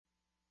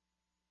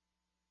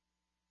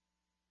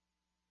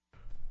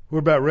We're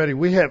about ready.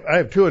 I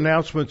have two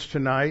announcements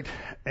tonight,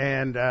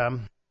 and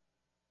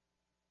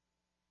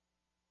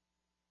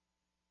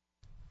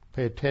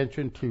pay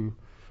attention to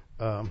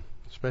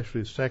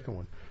especially the second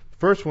one. The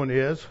first one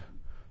is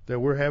that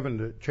we're having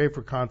the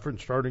Chafer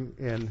Conference starting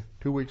in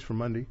 2 weeks from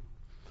Monday,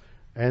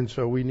 and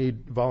so we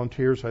need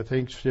volunteers, I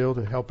think, still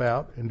to help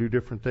out and do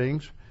different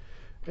things.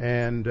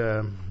 And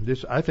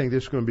I think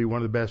this is going to be one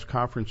of the best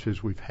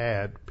conferences we've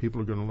had.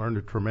 People are going to learn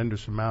a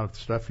tremendous amount of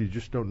stuff you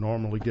just don't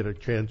normally get a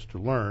chance to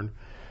learn.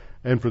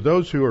 And for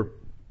those who are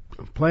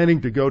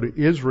planning to go to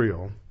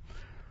Israel,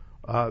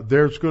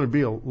 there's going to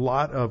be a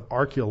lot of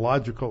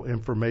archaeological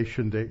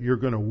information that you're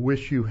going to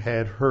wish you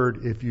had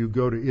heard if you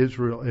go to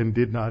Israel and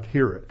did not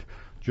hear it,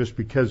 just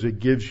because it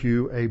gives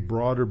you a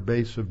broader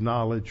base of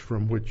knowledge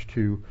from which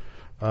to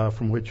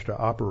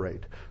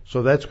operate.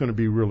 So that's going to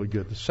be really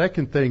good. The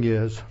second thing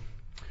is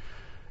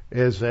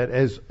that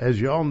as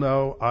you all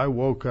know, I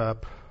woke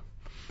up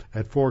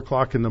at 4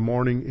 o'clock in the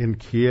morning in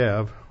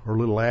Kiev, or a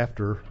little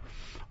after,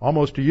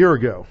 almost a year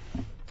ago.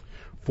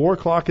 4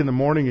 o'clock in the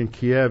morning in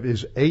Kiev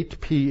is 8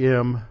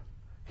 p.m.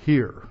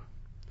 here.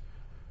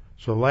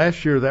 So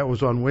last year that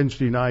was on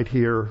Wednesday night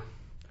here.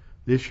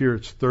 This year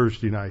it's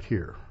Thursday night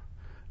here.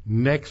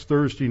 Next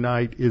Thursday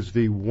night is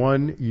the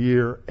 1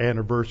 year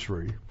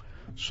anniversary.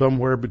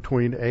 Somewhere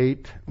between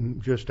 8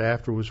 and just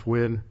after was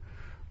when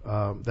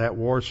that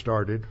war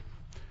started,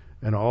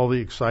 and all the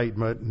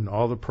excitement and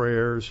all the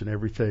prayers and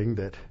everything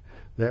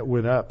that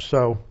went up.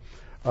 So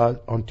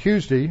on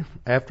Tuesday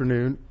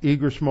afternoon,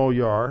 Igor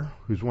Smolyar,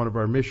 who's one of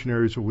our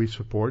missionaries that we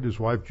support, his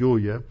wife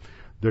Julia,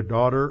 their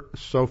daughter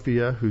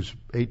Sophia, who's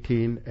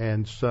 18,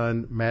 and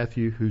son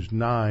Matthew, who's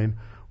 9,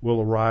 will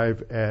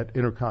arrive at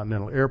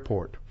Intercontinental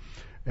Airport.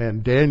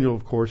 And Daniel,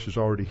 of course, is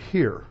already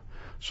here.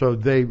 So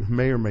they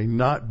may or may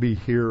not be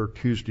here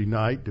Tuesday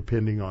night,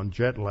 depending on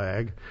jet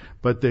lag,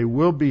 but they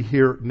will be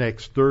here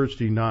next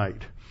Thursday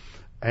night.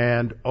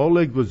 And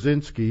Oleg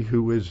Lazinski,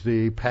 who is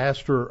the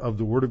pastor of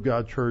the Word of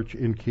God Church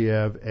in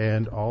Kiev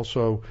and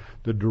also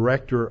the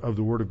director of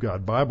the Word of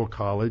God Bible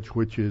College,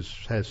 which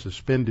has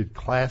suspended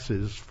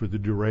classes for the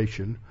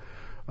duration,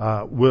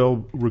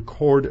 will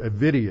record a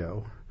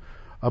video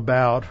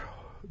about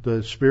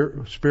the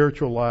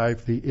spiritual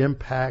life, the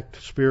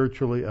impact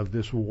spiritually of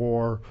this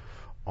war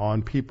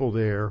on people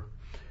there.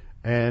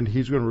 And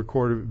he's going to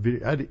record a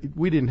video.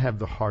 We didn't have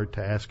the heart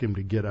to ask him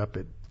to get up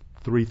at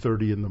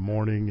 3:30 in the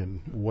morning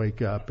and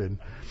wake up and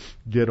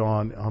get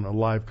on a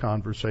live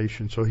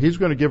conversation. So he's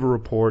going to give a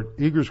report.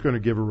 Igor's going to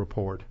give a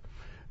report.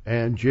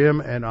 And Jim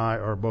and I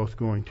are both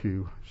going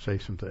to say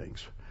some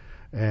things.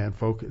 And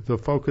the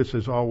focus,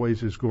 as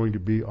always, is going to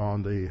be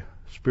on the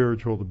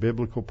spiritual, the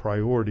biblical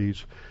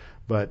priorities.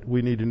 But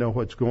we need to know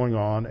what's going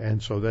on,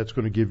 and so that's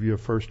going to give you a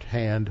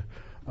first-hand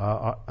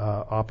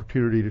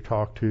opportunity to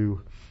talk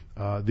to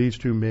these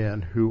two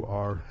men who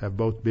have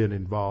both been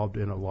involved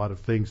in a lot of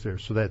things there.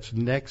 So that's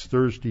next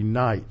Thursday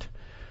night.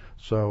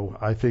 So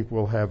I think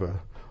we'll have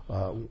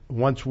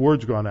once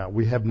word's gone out.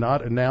 We have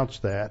not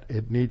announced that.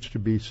 It needs to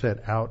be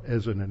sent out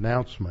as an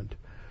announcement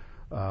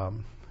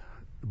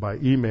by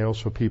email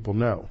so people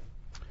know.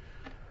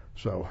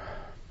 So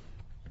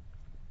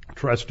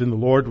trust in the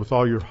Lord with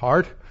all your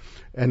heart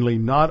and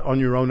lean not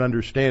on your own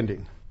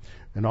understanding.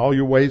 In all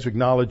your ways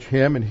acknowledge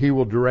Him, and He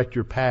will direct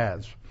your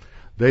paths.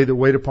 They that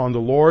wait upon the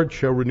Lord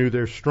shall renew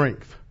their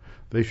strength.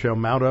 They shall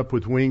mount up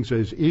with wings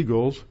as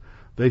eagles.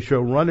 They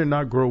shall run and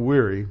not grow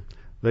weary.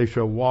 They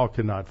shall walk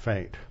and not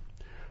faint.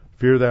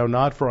 Fear thou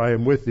not, for I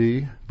am with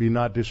thee. Be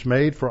not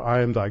dismayed, for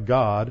I am thy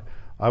God.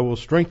 I will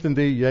strengthen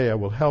thee, yea, I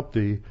will help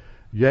thee.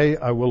 Yea,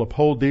 I will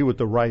uphold thee with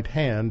the right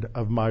hand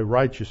of my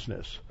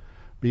righteousness.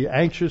 Be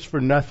anxious for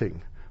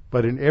nothing,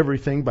 but in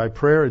everything by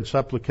prayer and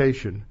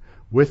supplication,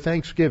 with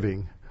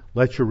thanksgiving,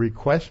 let your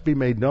requests be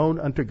made known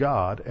unto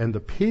God, and the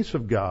peace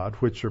of God,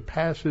 which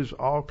surpasses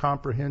all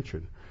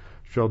comprehension,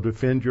 shall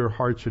defend your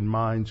hearts and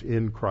minds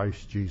in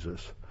Christ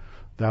Jesus.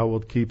 Thou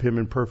wilt keep him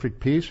in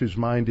perfect peace, whose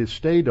mind is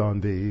stayed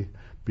on thee,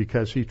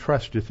 because he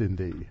trusteth in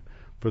thee.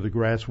 For the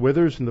grass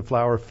withers and the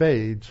flower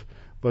fades,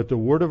 but the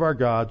word of our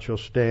God shall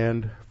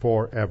stand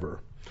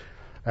forever.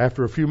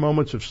 After a few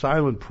moments of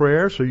silent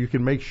prayer, so you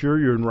can make sure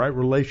you're in right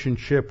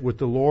relationship with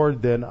the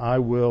Lord, then I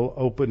will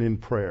open in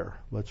prayer.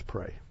 Let's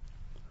pray.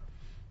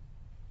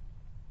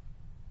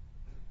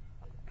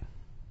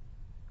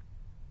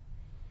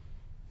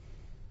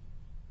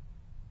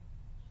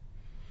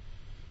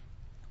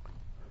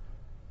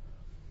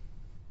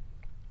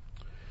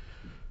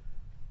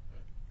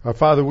 Our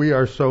Father, we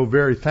are so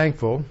very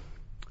thankful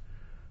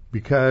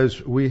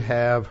because we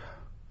have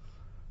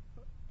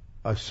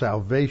a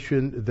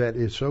salvation that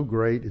is so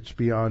great, it's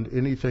beyond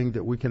anything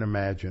that we can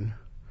imagine,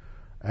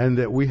 and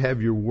that we have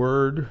your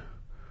word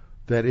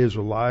that is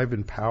alive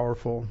and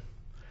powerful,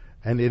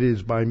 and it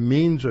is by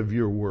means of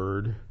your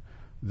word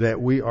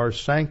that we are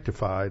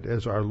sanctified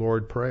as our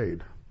Lord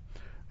prayed,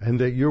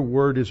 and that your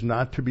word is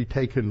not to be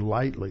taken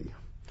lightly,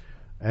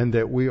 and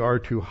that we are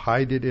to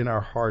hide it in our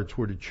hearts,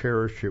 we're to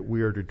cherish it,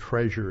 we are to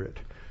treasure it,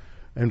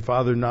 And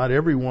Father, not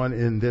everyone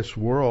in this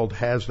world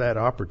has that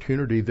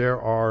opportunity.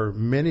 There are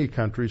many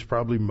countries,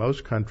 probably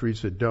most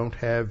countries, that don't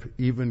have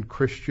even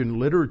Christian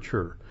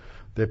literature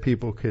that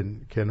people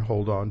can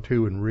hold on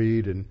to and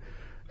read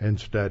and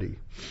study.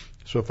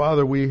 So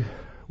Father, we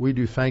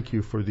do thank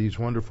you for these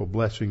wonderful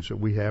blessings that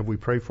we have. We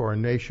pray for our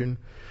nation.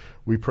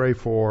 We pray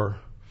for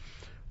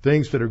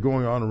things that are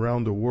going on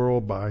around the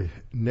world by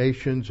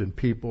nations and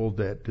people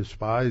that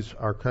despise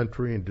our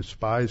country and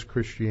despise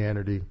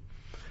Christianity.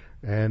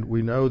 And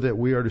we know that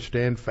we are to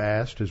stand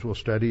fast, as we'll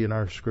study in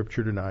our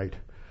scripture tonight.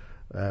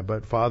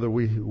 But Father,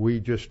 we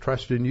just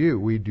trust in you.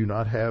 We do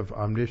not have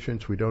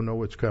omniscience. We don't know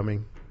what's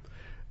coming.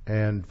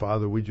 And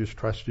Father, we just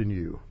trust in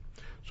you.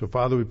 So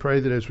Father, we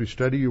pray that as we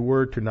study your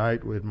word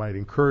tonight, it might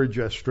encourage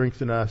us,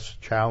 strengthen us,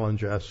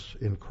 challenge us.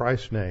 In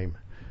Christ's name,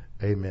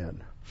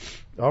 amen.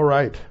 All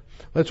right.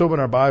 Let's open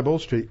our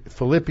Bibles to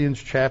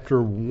Philippians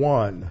chapter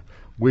 1.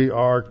 We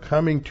are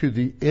coming to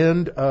the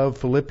end of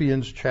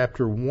Philippians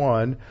chapter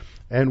 1.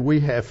 And we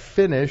have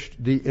finished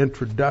the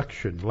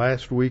introduction.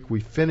 Last week we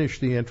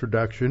finished the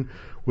introduction,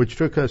 which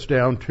took us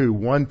down to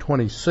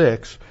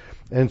 126.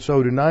 And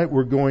so tonight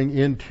we're going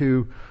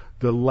into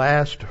the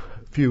last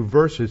few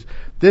verses.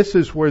 This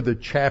is where the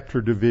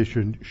chapter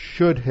division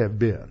should have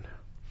been,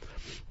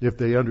 if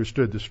they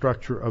understood the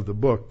structure of the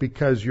book,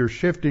 because you're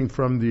shifting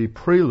from the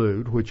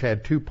prelude, which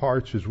had two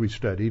parts as we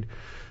studied,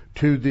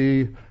 to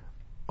the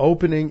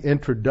opening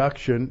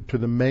introduction to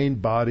the main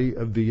body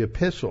of the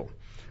epistle.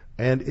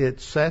 And it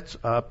sets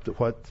up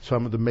what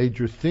some of the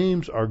major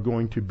themes are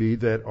going to be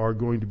that are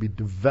going to be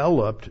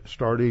developed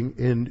starting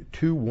in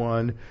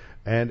 2:1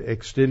 and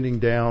extending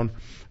down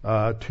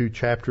to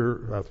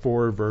chapter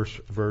 4,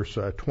 verse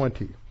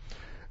 20.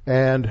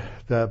 And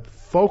the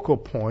focal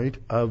point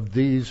of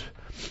these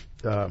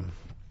of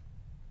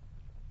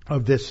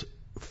this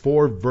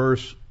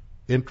 4-verse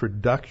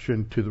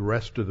introduction to the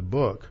rest of the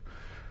book,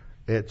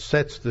 it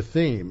sets the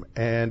theme,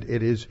 and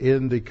it is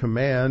in the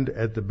command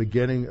at the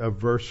beginning of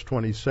verse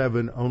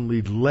 27,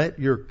 only let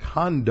your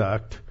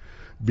conduct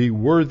be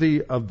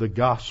worthy of the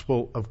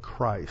gospel of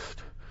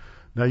Christ.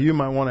 Now you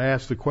might want to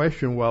ask the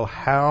question, well,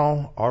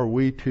 how are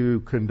we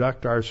to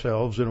conduct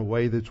ourselves in a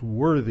way that's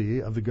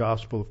worthy of the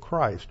gospel of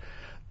Christ?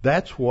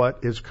 That's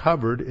what is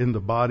covered in the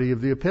body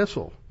of the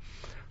epistle.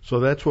 So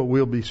that's what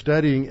we'll be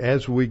studying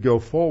as we go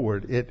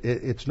forward.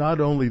 It's not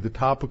only the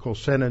topical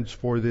sentence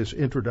for this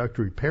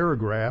introductory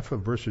paragraph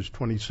of verses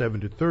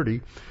 27 to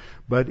 30,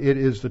 but it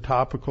is the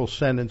topical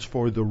sentence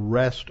for the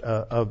rest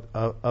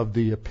of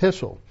the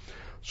epistle.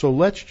 So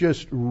let's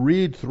just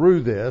read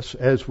through this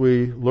as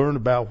we learn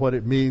about what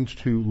it means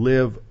to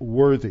live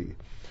worthy.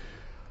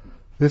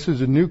 This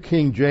is a New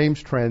King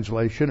James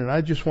translation, and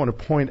I just want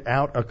to point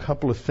out a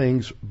couple of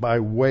things by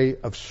way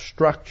of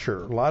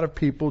structure. A lot of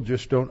people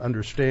just don't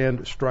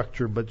understand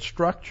structure, but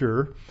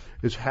structure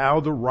is how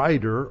the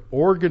writer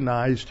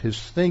organized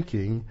his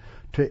thinking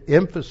to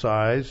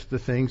emphasize the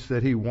things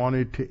that he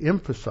wanted to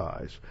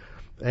emphasize.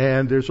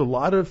 And there's a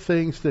lot of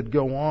things that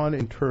go on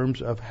in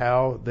terms of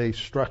how they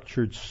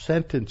structured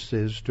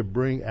sentences to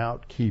bring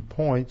out key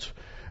points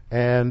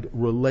and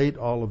relate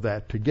all of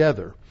that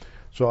together.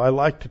 So I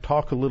like to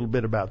talk a little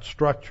bit about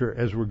structure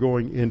as we're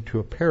going into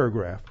a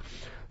paragraph.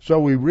 So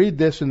we read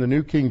this in the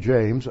New King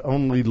James,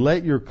 only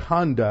let your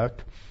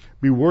conduct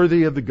be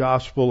worthy of the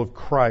gospel of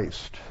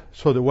Christ,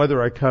 so that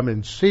whether I come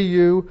and see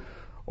you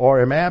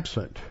or am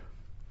absent,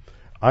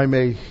 I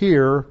may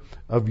hear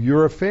of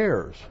your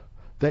affairs,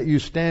 that you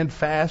stand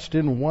fast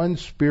in one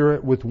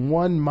spirit with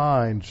one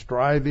mind,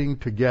 striving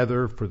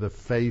together for the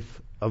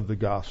faith of the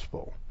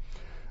gospel,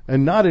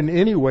 and not in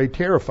any way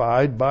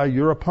terrified by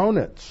your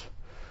opponents,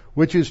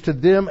 which is to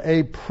them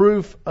a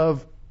proof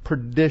of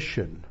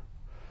perdition,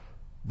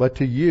 but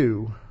to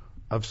you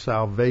of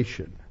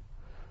salvation,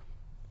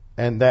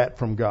 and that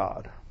from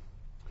God.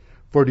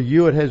 For to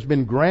you it has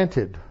been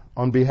granted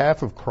on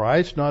behalf of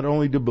Christ not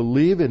only to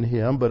believe in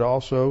him, but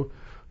also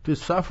to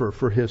suffer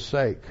for his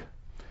sake,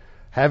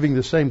 having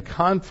the same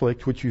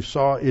conflict which you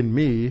saw in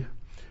me,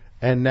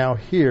 and now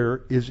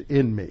here is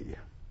in me.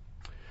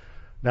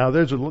 Now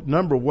there's a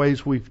number of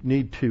ways we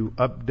need to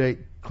update,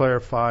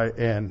 clarify,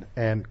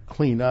 and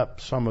clean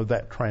up some of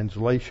that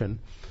translation,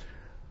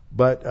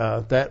 but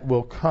that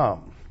will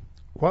come.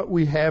 What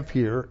we have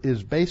here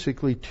is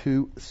basically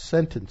two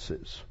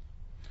sentences.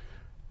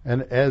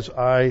 And as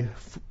I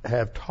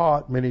have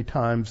taught many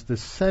times, the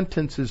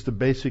sentence is the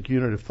basic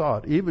unit of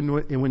thought.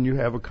 Even when you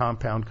have a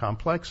compound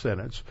complex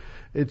sentence,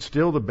 it's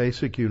still the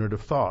basic unit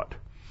of thought.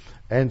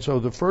 And so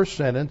the first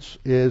sentence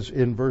is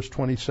in verse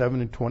 27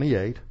 and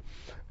 28.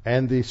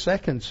 And the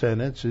second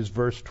sentence is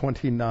verse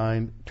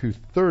 29 to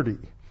 30.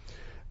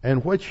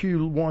 And what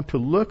you want to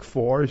look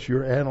for as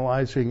you're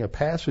analyzing a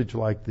passage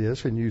like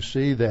this, and you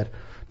see that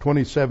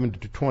 27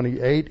 to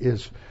 28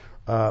 is,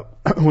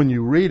 when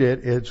you read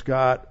it, it's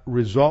got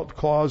result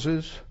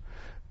clauses.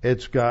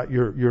 It's got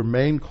your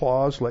main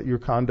clause, let your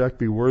conduct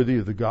be worthy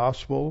of the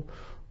gospel.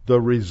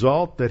 The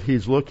result that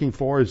he's looking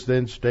for is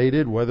then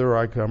stated, whether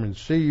I come and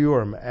see you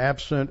or am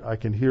absent, I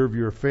can hear of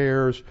your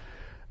affairs.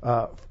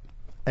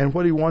 And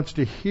what he wants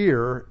to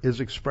hear is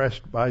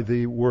expressed by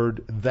the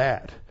word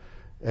that.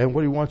 And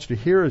what he wants to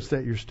hear is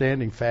that you're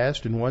standing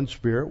fast in one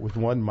spirit with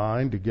one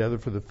mind together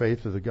for the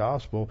faith of the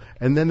gospel.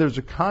 And then there's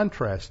a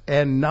contrast,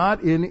 and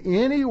not in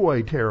any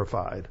way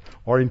terrified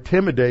or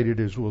intimidated,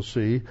 as we'll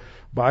see,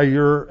 by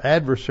your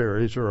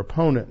adversaries or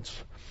opponents,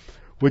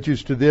 which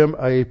is to them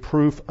a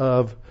proof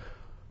of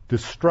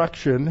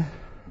destruction,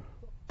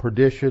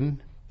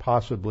 perdition,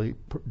 possibly,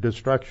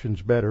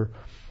 destruction's better,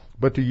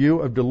 but to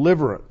you of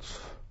deliverance,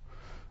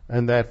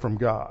 and that from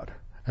God.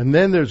 And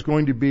then there's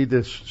going to be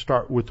this,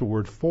 start with the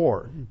word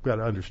for. You've got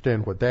to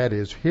understand what that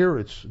is. Here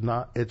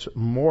it's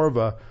more of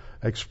a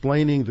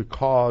explaining the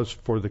cause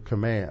for the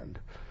command.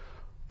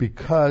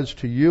 Because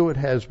to you it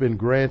has been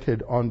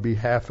granted on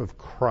behalf of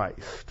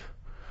Christ.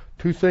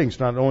 Two things,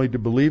 not only to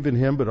believe in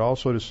him, but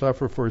also to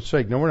suffer for his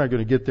sake. Now we're not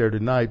going to get there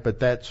tonight, but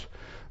that's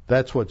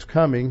what's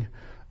coming.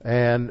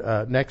 And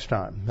next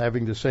time,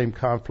 having the same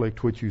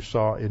conflict which you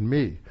saw in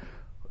me.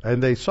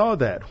 And they saw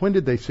that. When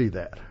did they see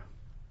that?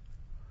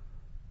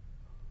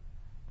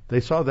 They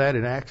saw that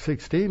in Acts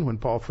 16 when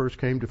Paul first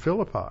came to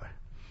Philippi.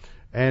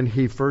 And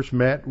he first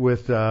met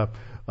with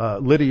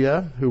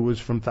Lydia, who was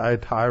from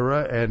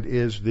Thyatira and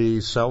is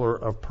the seller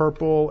of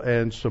purple,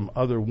 and some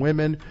other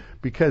women,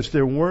 because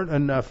there weren't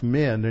enough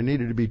men. There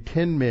needed to be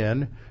 10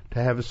 men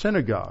to have a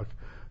synagogue.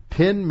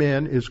 10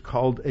 men is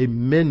called a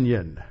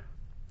minyan,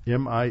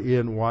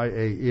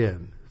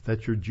 M-I-N-Y-A-N.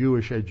 That's your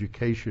Jewish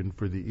education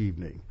for the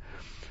evening.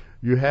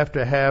 You have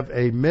to have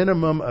a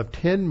minimum of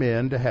 10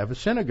 men to have a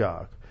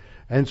synagogue.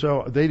 And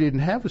so they didn't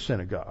have a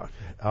synagogue,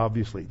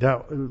 obviously. Now,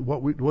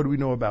 what do we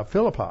know about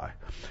Philippi?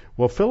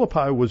 Well,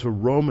 Philippi was a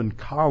Roman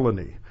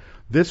colony.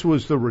 This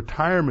was the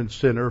retirement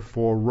center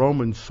for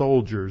Roman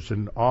soldiers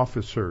and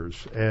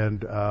officers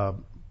and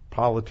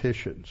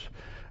politicians.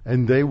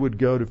 And they would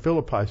go to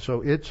Philippi.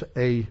 So it's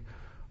a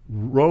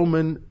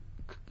Roman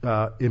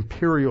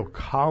imperial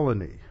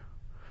colony,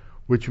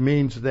 which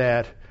means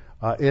that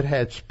it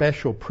had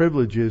special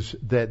privileges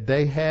that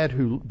they had,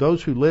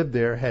 those who lived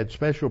there had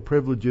special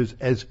privileges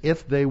as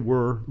if they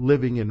were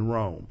living in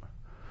Rome.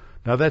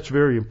 Now that's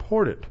very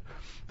important.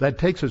 That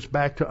takes us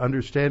back to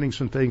understanding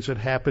some things that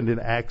happened in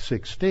Acts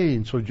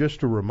 16. So just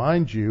to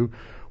remind you,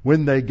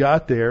 when they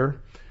got there,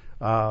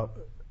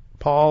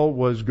 Paul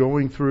was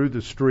going through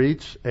the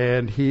streets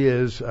and he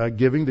is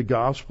giving the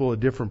gospel at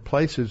different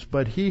places,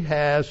 but he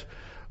has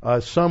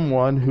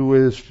someone who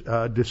is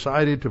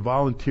decided to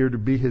volunteer to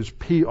be his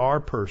PR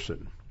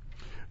person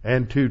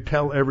and to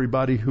tell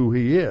everybody who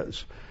he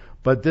is.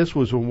 But this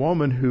was a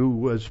woman who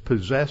was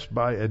possessed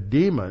by a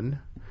demon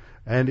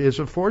and is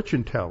a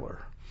fortune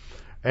teller.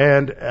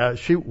 And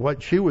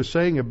what she was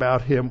saying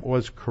about him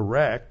was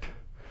correct,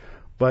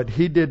 but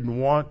he didn't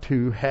want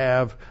to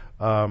have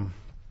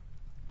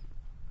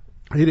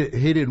he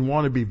didn't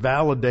want to be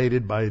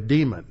validated by a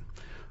demon.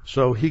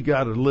 So he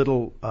got a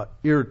little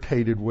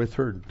irritated with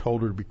her and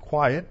told her to be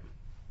quiet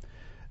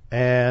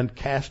and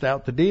cast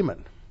out the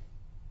demon.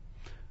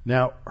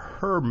 Now,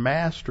 her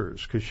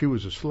masters, because she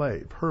was a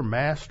slave, her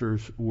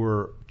masters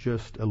were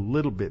just a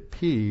little bit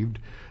peeved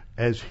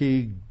as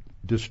he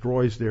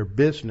destroys their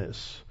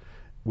business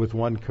with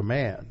one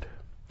command.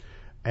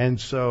 And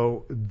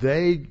so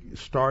they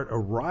start a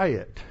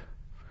riot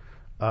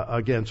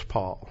against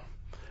Paul.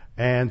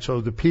 And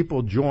so the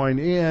people join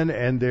in,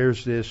 and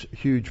there's this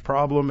huge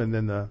problem, and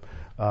then the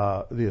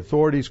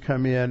authorities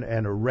come in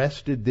and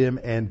arrested them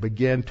and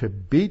began to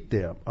beat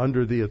them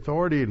under the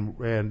authority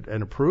and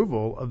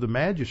approval of the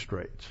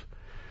magistrates.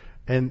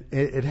 And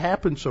it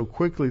happened so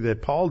quickly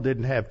that Paul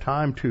didn't have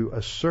time to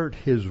assert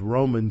his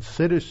Roman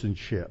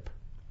citizenship.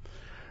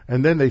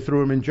 And then they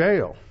threw him in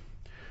jail.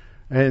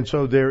 And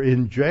so they're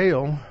in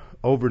jail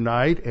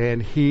overnight,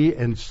 and he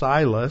and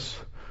Silas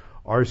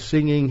are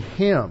singing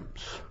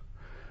hymns.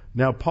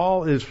 Now,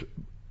 Paul is,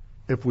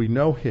 if we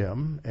know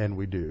him, and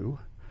we do,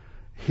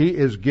 he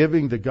is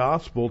giving the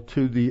gospel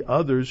to the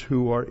others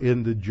who are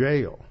in the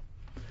jail.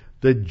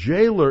 The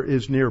jailer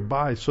is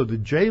nearby, so the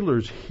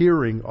jailer's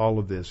hearing all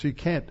of this. You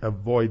can't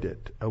avoid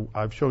it.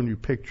 I've shown you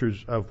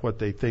pictures of what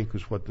they think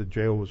is what the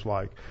jail was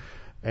like.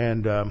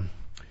 And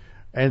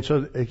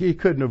so he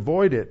couldn't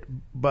avoid it.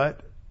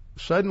 But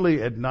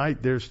suddenly at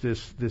night there's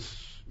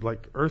this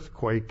like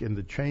earthquake and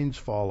the chains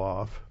fall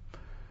off.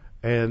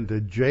 And the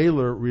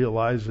jailer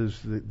realizes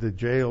that the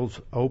jail's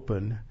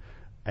open,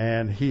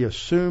 and he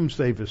assumes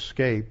they've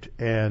escaped.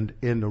 And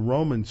in the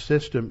Roman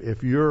system,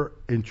 if you're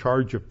in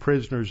charge of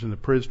prisoners and the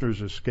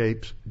prisoners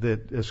escape,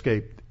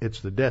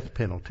 it's the death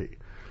penalty.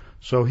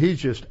 So he's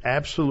just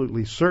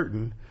absolutely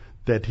certain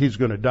that he's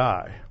going to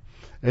die.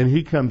 And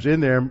he comes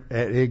in there,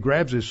 and he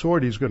grabs his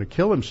sword, he's going to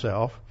kill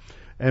himself.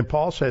 And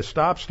Paul says,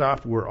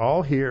 stop, we're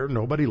all here,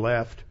 nobody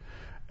left.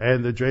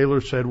 And the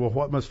jailer said, well,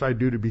 what must I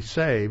do to be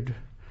saved?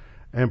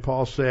 And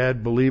Paul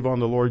said, believe on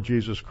the Lord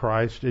Jesus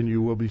Christ and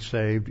you will be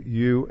saved,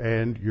 you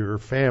and your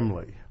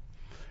family.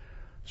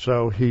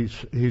 So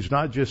he's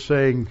not just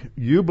saying,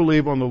 you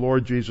believe on the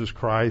Lord Jesus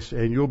Christ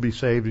and you'll be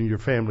saved and your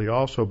family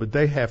also, but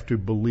they have to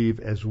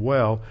believe as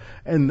well.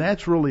 And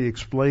that's really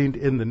explained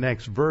in the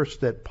next verse,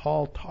 that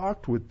Paul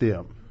talked with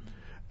them.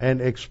 and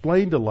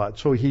explained a lot.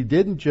 So he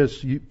didn't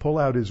just pull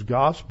out his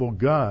gospel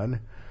gun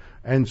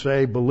and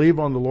say, believe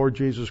on the Lord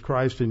Jesus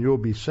Christ and you'll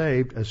be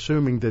saved,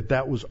 assuming that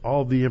that was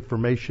all the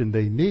information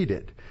they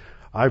needed.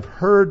 I've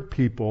heard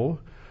people,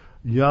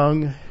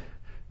 young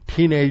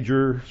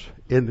teenagers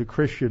in the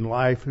Christian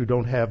life who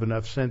don't have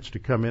enough sense to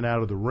come in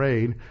out of the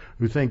rain,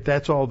 who think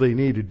that's all they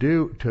need to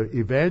do to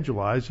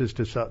evangelize is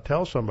to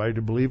tell somebody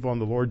to believe on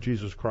the Lord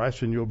Jesus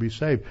Christ and you'll be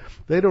saved.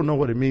 They don't know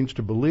what it means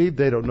to believe.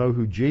 They don't know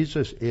who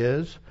Jesus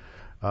is.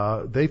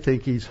 They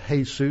think he's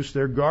Jesus,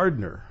 their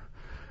gardener.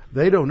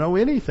 They don't know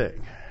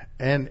anything.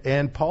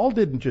 And Paul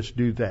didn't just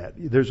do that.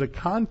 There's a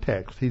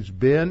context. He's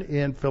been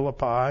in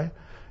Philippi.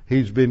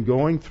 He's been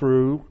going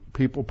through.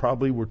 People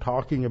probably were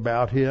talking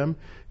about him.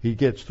 He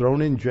gets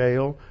thrown in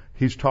jail.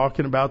 He's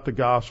talking about the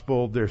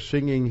gospel. They're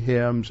singing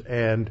hymns,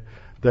 and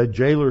the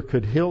jailer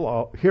could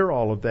hear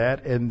all of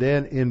that. And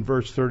then in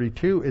verse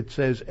 32, it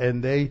says,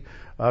 and they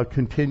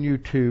continue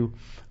to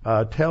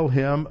tell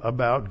him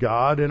about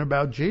God and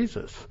about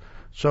Jesus.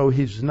 So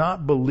he's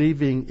not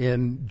believing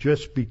in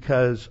just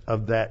because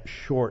of that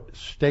short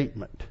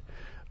statement.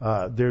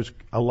 There's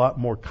a lot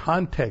more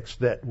context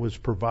that was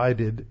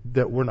provided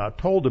that we're not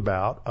told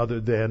about, other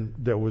than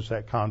there was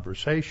that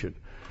conversation.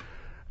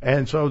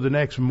 And so the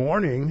next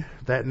morning,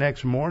 when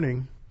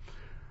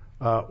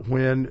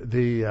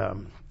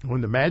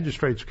the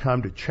magistrates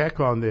come to check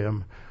on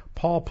them,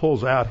 Paul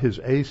pulls out his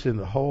ace in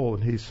the hole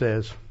and he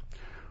says,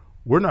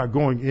 "We're not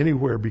going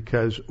anywhere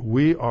because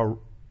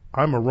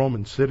I'm a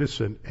Roman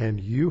citizen and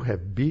you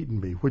have beaten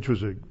me," which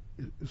was a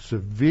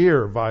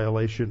severe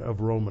violation of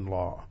Roman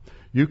law.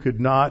 You could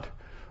not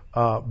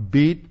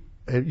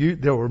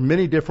there were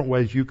many different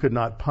ways you could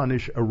not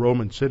punish a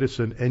Roman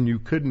citizen, and you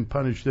couldn't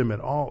punish them at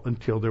all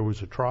until there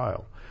was a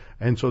trial.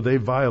 And so they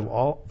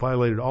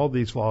violated all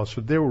these laws.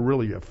 So they were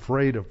really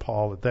afraid of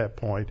Paul at that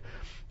point,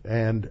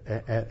 and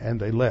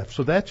they left.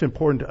 So that's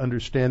important to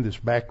understand this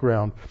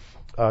background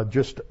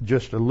just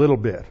a little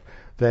bit.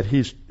 That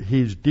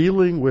he's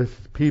dealing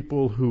with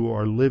people who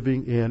are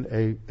living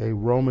in a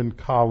Roman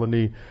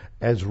colony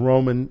as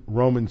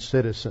Roman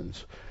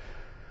citizens.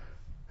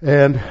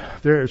 And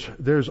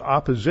there's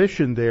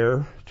opposition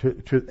there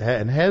to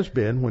and has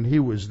been when he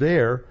was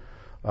there,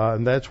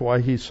 and that's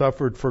why he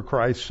suffered for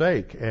Christ's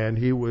sake, and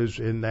he was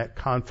in that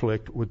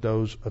conflict with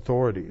those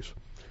authorities.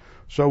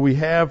 So we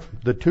have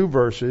the two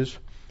verses,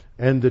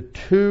 and the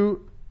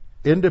two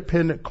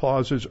independent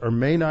clauses or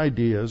main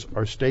ideas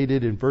are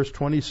stated in verse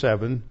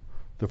 27,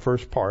 the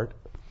first part,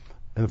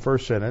 in the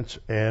first sentence,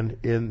 and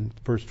in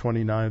verse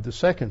 29 of the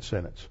second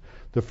sentence.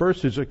 The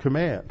first is a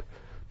command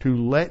to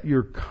let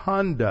your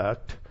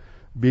conduct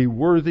be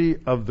worthy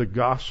of the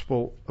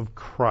gospel of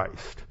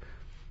Christ.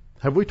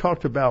 Have we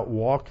talked about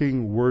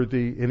walking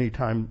worthy any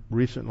time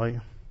recently?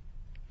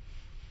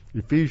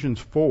 Ephesians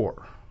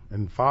 4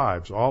 and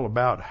 5 is all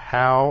about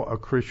how a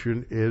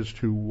Christian is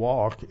to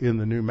walk in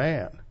the new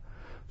man.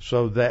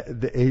 So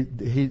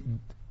that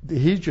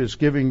he's just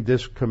giving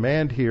this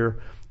command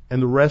here,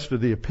 and the rest of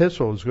the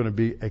epistle is going to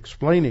be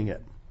explaining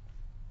it.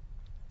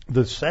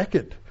 The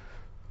second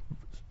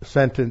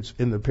sentence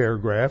in the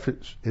paragraph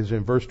is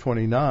in verse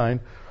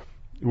 29,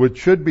 which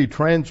should be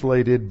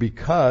translated,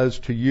 because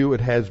to you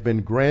it has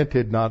been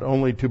granted not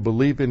only to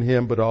believe in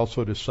him, but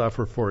also to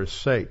suffer for his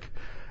sake.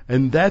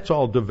 And that's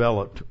all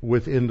developed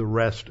within the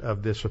rest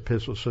of this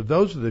epistle. So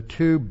those are the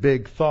two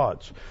big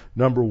thoughts.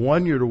 Number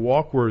one, you're to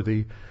walk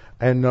worthy.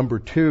 And number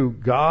two,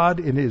 God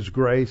in his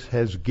grace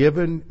has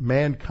given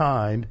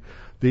mankind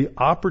the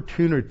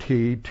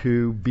opportunity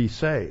to be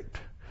saved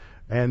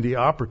and the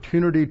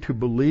opportunity to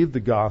believe the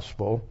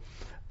gospel,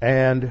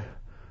 and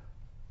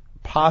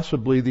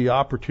possibly the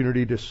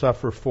opportunity to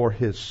suffer for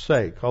his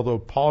sake. Although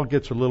Paul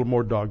gets a little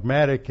more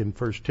dogmatic in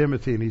 1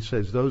 Timothy, and he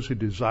says those who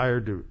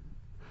desire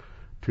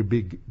to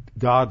be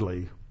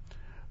godly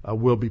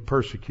will be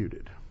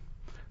persecuted.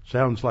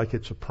 Sounds like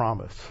it's a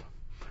promise.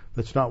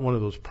 That's not one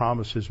of those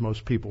promises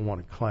most people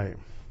want to claim.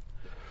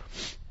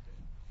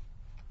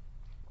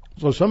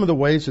 So some of the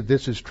ways that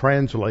this is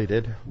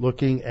translated,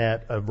 looking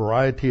at a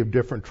variety of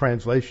different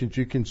translations,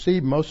 you can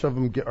see most of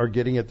them are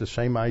getting at the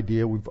same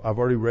idea. I've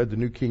already read the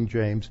New King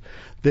James.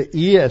 The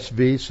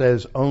ESV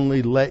says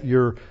only let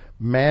your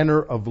manner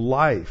of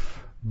life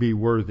be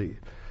worthy.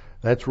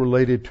 That's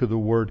related to the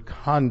word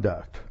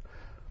conduct.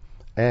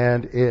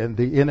 And in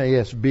the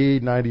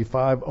NASB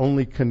 95,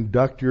 only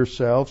conduct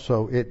yourself,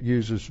 so it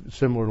uses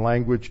similar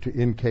language to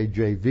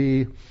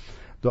NKJV.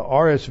 The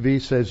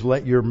RSV says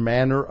let your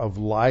manner of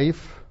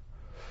life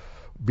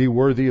be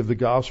worthy of the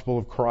gospel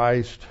of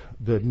Christ.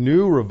 The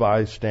New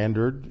Revised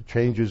Standard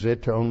changes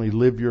it to only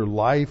live your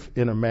life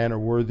in a manner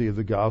worthy of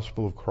the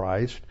gospel of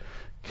Christ.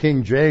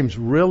 King James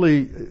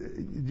really,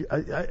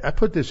 I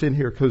put this in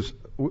here because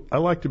I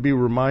like to be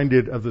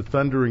reminded of the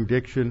thundering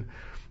diction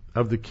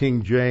of the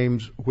King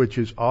James, which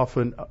is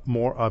often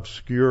more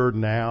obscure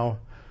now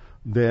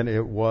than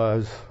it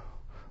was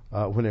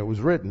when it was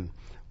written.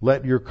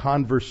 Let your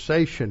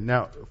conversation,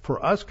 now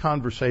for us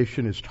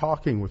conversation is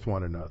talking with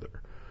one another.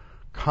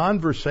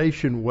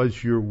 Conversation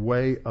was your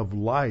way of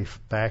life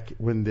back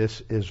when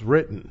this is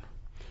written.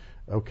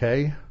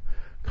 okay?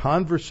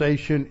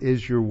 Conversation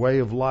is your way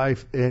of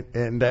life,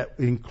 and that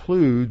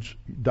includes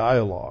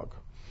dialogue.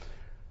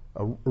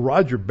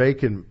 Roger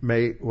Bacon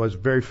was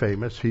very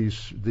famous.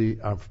 He's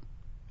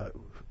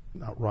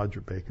not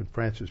Roger Bacon,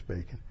 Francis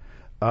Bacon,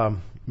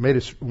 made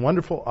a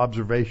wonderful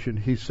observation.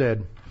 He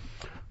said,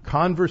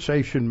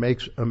 conversation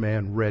makes a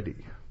man ready.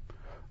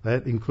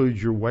 That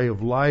includes your way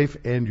of life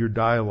and your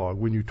dialogue.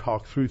 When you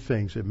talk through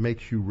things, it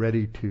makes you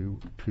ready to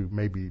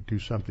maybe do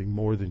something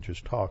more than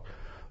just talk.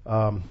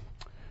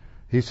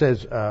 He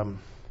says, first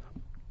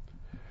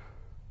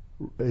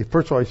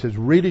of all, he says,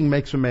 reading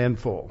makes a man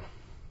full.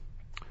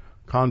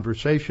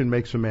 Conversation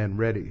makes a man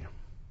ready.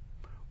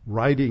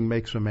 Writing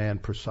makes a man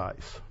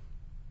precise.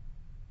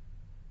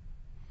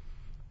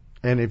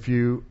 And if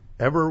you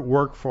ever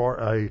work for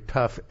a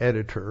tough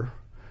editor,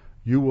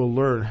 you will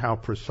learn how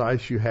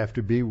precise you have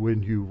to be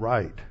when you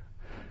write.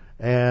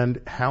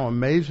 And how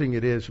amazing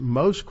it is.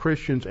 Most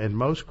Christians and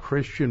most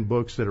Christian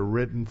books that are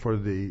written for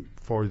the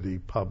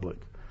public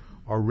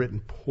are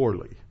written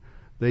poorly.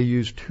 They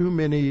use too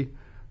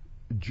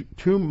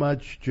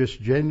much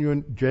just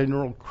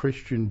general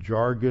Christian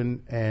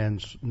jargon,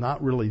 and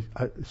not really,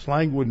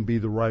 slang wouldn't be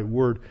the right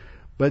word,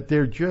 but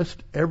they're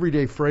just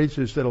everyday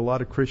phrases that a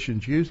lot of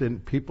Christians use,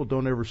 and people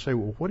don't ever say,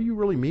 well, what do you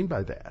really mean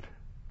by that?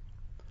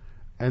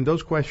 And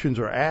those questions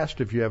are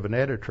asked if you have an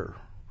editor,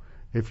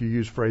 if you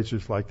use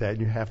phrases like that,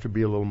 and you have to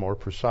be a little more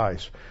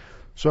precise.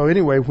 So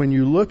anyway, when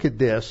you look at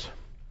this,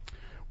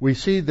 we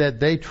see that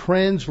they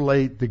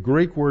translate the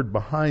Greek word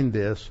behind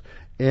this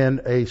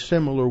in a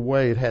similar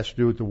way. It has to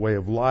do with the way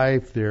of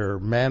life, their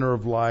manner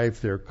of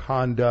life, their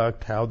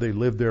conduct, how they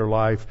live their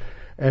life.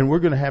 And we're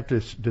going to have to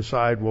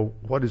decide, well,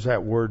 what does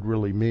that word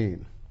really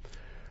mean?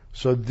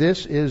 So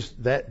this is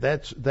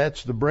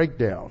that's the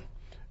breakdown.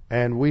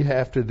 And we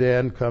have to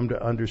then come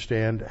to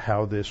understand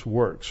how this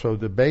works. So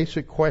the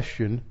basic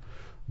question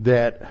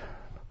that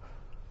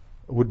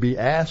would be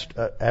asked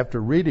after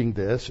reading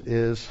this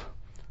is,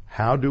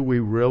 how do we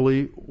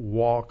really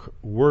walk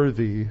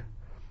worthy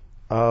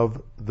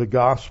of the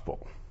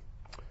gospel?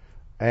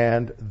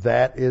 And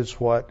that is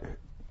what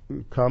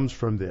comes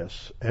from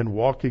this. And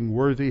walking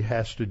worthy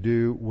has to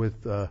do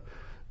with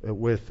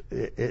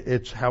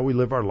it's how we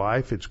live our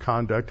life, it's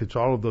conduct, it's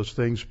all of those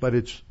things, but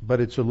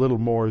it's a little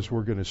more, as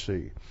we're going to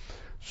see.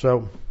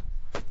 So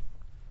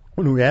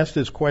when we ask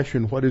this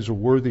question, what is a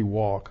worthy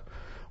walk?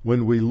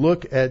 When we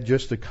look at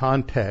just the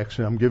context,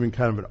 and I'm giving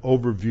kind of an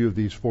overview of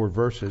these 4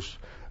 verses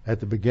at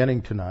the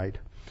beginning tonight,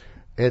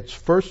 it's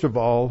first of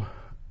all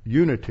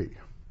unity.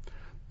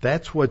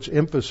 That's what's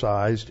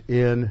emphasized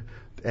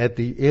at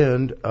the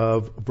end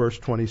of verse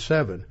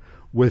 27.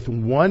 With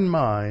one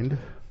mind,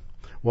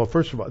 well,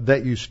 first of all,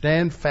 that you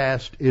stand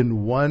fast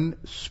in one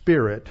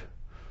spirit.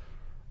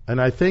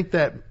 And I think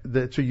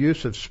that's a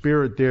use of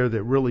spirit there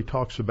that really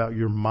talks about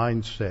your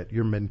mindset,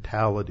 your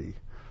mentality,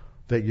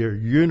 that you're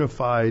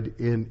unified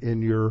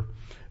in your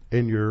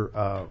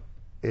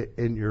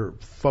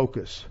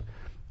focus.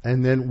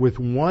 And then with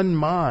one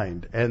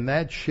mind, and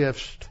that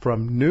shifts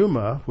from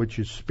pneuma, which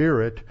is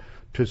spirit,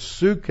 to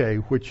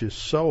suke, which is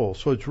soul.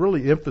 So it's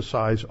really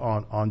emphasized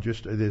on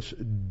just this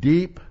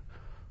deep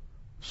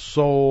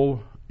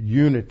soul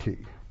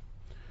unity.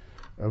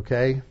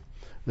 Okay?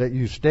 That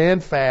you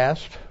stand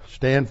fast,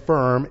 stand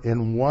firm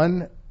in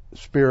one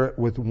spirit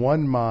with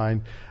one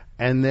mind,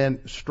 and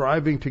then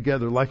striving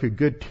together like a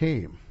good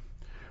team.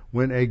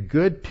 When a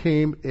good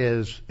team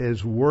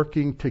is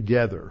working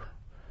together,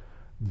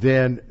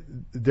 then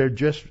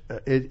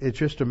it's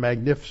just a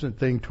magnificent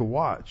thing to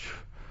watch.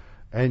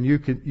 And you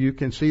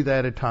can see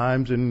that at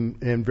times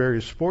in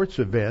various sports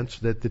events,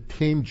 that the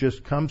team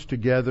just comes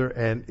together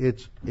and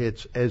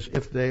it's as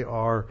if they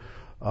are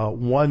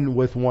one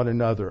with one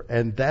another.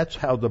 And that's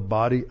how the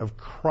body of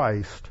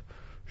Christ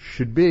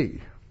should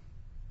be.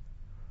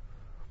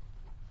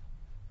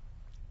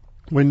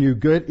 When you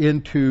get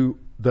into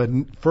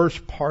the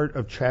first part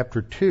of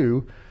chapter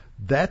 2,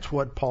 that's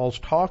what Paul's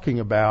talking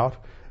about,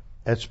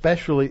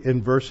 especially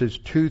in verses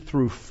 2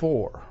 through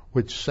 4.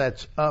 Which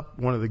sets up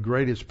one of the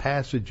greatest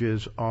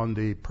passages on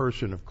the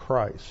person of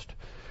Christ.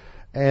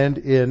 And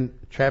in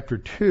chapter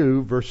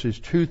 2, verses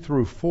 2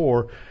 through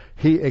 4,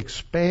 he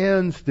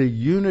expands the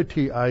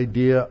unity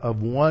idea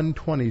of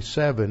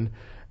 127,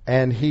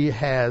 and he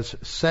has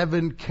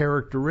 7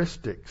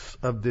 characteristics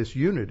of this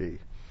unity.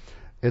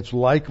 It's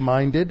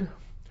like-minded,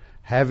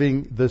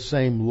 having the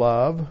same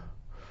love.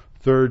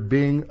 3rd,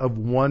 being of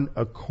one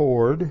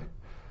accord.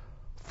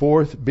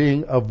 4th,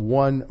 being of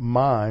one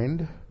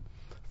mind.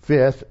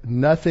 5th,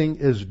 nothing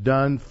is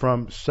done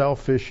from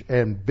selfish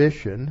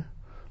ambition.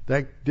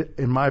 That,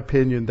 in my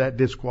opinion, that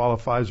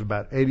disqualifies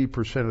about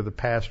 80% of the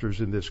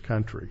pastors in this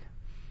country.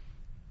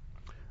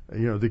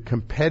 You know, the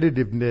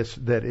competitiveness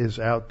that is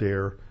out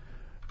there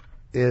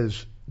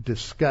is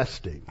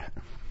disgusting.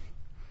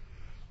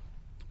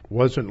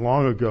 Wasn't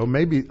long ago,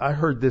 maybe I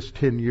heard this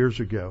 10 years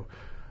ago,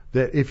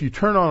 that if you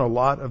turn on a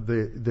lot of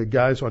the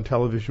guys on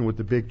television with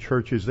the big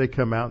churches, they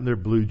come out in their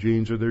blue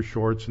jeans or their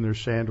shorts and their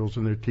sandals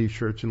and their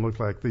t-shirts and look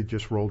like they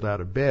just rolled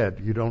out of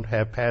bed. You don't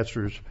have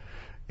pastors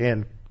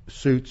in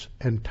suits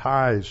and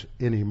ties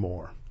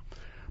anymore.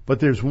 But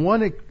there's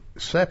one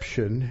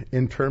exception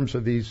in terms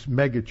of these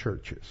mega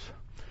churches.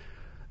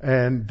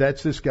 And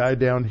that's this guy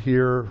down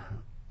here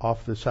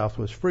off the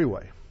Southwest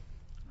Freeway.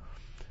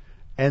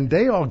 And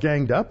they all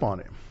ganged up on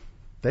him.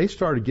 They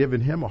started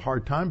giving him a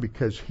hard time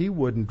because he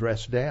wouldn't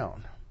dress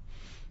down.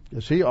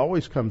 Because he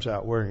always comes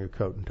out wearing a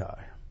coat and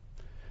tie.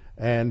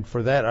 And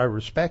for that, I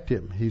respect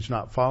him. He's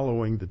not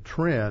following the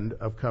trend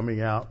of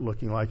coming out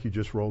looking like you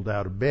just rolled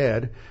out of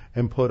bed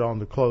and put on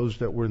the clothes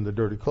that were in the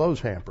dirty clothes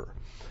hamper.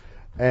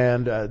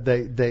 And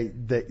they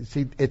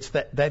see, it's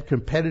that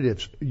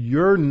competitive.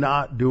 You're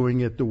not doing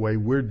it the way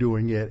we're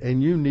doing it,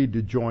 and you need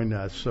to join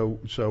us.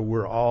 So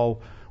we're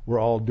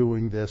all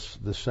doing this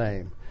the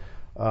same.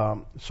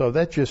 So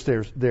that's just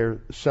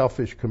their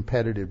selfish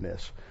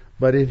competitiveness.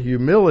 But in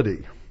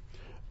humility,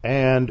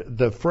 and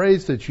the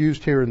phrase that's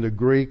used here in the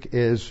Greek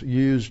is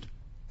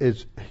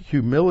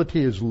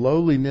humility is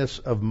lowliness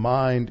of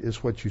mind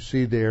is what you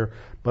see there,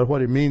 but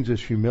what it means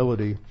is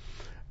humility.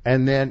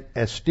 And then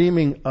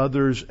esteeming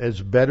others as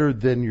better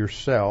than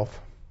yourself.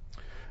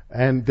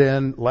 And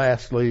then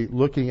lastly,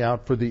 looking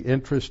out for the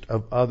interest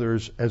of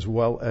others as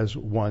well as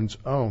one's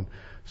own.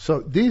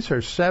 So these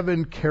are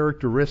 7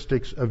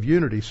 characteristics of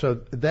unity. So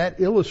that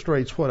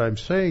illustrates what I'm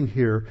saying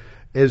here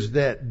is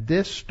that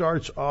this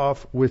starts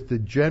off with the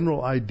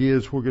general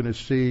ideas we're going to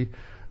see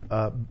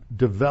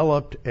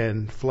developed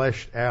and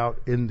fleshed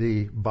out in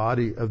the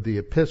body of the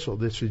epistle.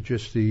 This is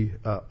just the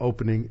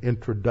opening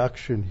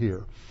introduction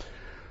here.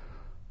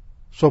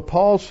 So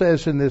Paul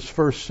says in this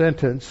first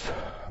sentence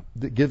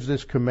that gives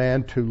this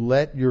command to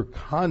let your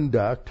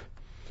conduct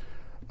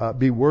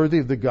be worthy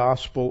of the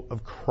gospel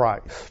of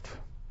Christ,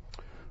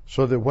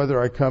 so that whether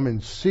I come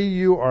and see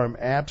you or am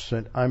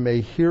absent, I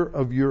may hear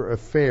of your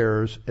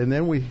affairs. And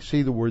then we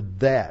see the word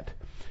that.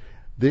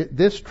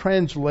 This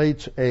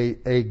translates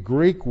a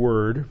Greek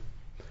word,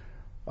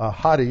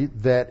 hati,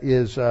 that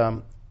is,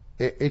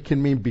 it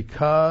can mean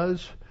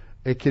because.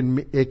 It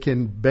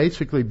can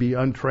basically be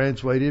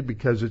untranslated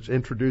because it's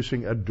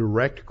introducing a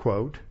direct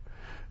quote.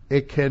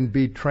 It can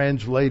be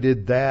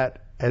translated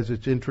that as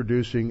it's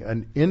introducing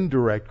an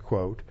indirect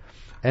quote.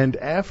 And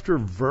after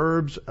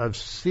verbs of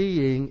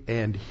seeing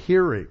and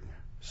hearing,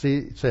 see,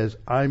 it says,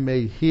 I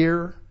may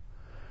hear,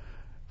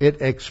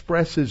 it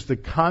expresses the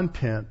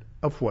content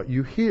of what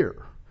you hear.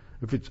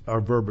 If it's a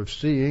verb of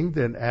seeing,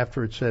 then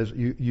after it says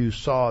you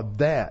saw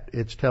that,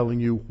 it's telling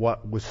you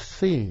what was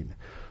seen.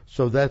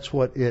 So that's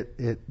what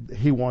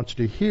he wants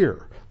to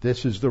hear.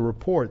 This is the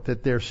report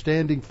that they're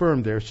standing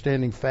firm, they're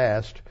standing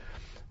fast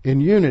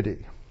in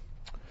unity.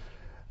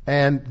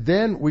 And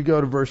then we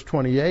go to verse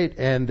 28,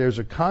 and there's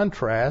a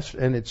contrast,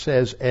 and it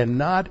says, and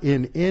not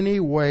in any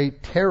way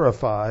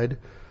terrified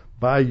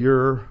by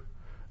your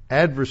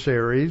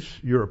adversaries,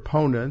 your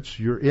opponents,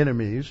 your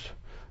enemies.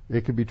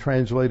 It could be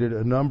translated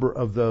a number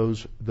of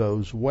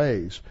those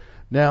ways.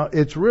 Now,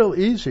 it's real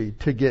easy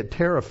to get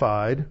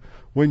terrified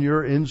when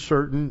you're in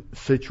certain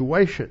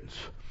situations.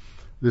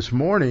 This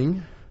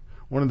morning,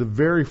 one of the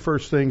very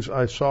first things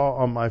I saw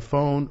on my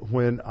phone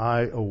when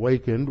I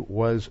awakened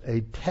was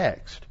a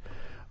text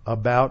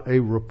about a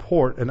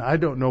report, and I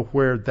don't know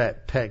where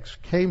that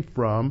text came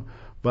from,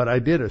 but I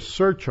did a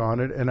search on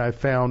it and I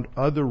found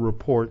other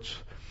reports,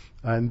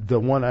 and the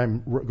one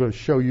I'm going to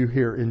show you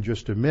here in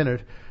just a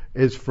minute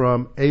is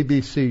from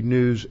ABC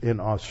News in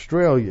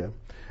Australia.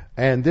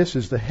 And this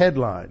is the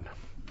headline.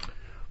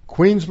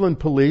 Queensland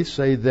police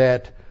say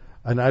that,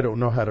 and I don't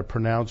know how to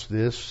pronounce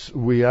this,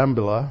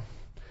 Wiambla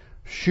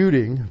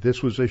shooting.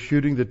 This was a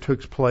shooting that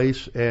took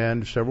place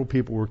and several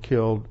people were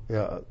killed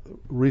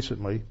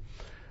recently.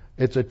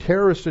 It's a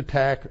terrorist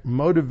attack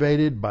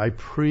motivated by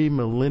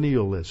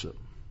premillennialism.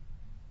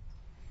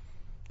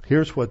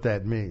 Here's what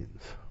that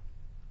means.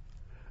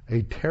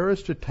 A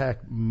terrorist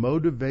attack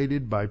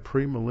motivated by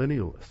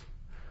premillennialism.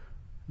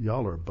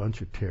 Y'all are a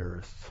bunch of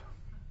terrorists.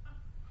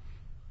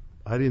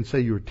 I didn't say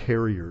you were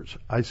terriers.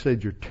 I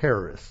said you're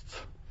terrorists.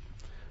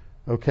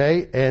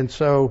 Okay? And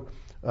so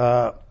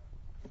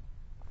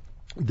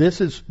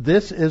this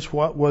is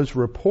what was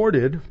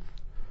reported,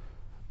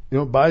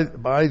 by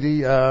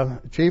the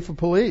chief of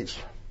police.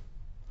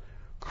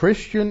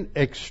 Christian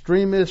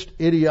extremist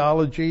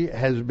ideology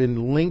has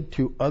been linked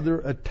to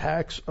other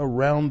attacks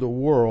around the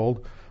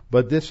world,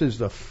 but this is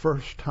the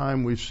first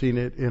time we've seen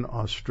it in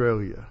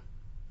Australia.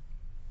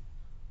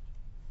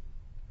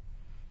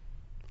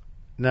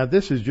 Now,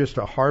 this is just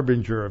a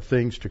harbinger of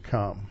things to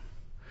come.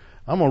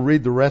 I'm going to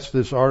read the rest of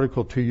this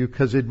article to you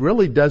because it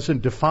really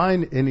doesn't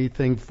define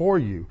anything for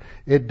you.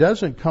 It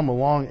doesn't come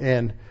along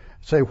and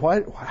say,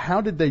 how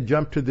did they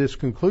jump to this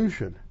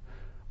conclusion?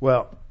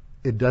 Well,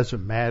 it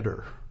doesn't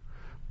matter,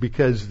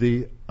 because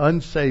the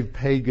unsaved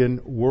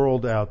pagan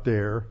world out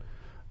there,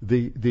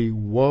 the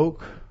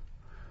woke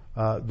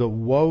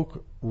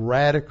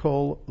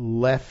radical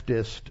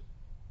leftist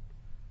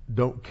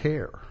don't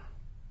care.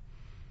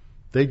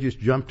 They just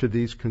jump to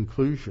these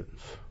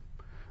conclusions.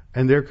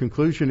 And their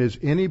conclusion is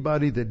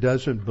anybody that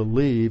doesn't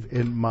believe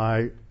in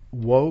my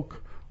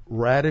woke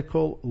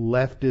radical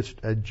leftist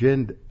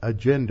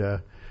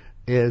agenda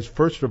is,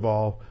 first of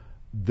all,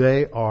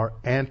 they are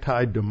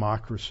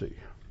anti-democracy.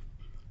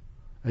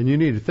 And you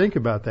need to think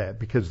about that,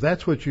 because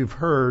that's what you've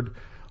heard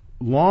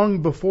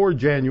long before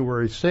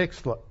January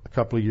 6th a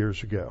couple of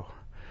years ago.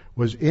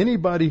 Was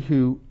anybody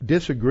who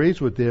disagrees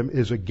with them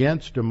is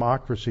against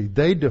democracy.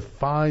 They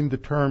define the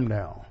term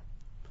now.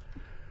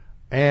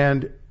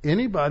 And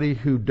anybody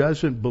who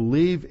doesn't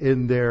believe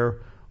in their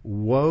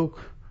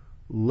woke,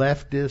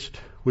 leftist,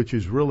 which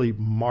is really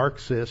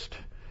Marxist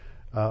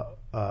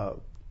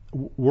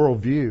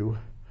worldview,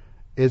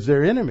 is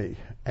their enemy.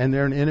 And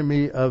they're an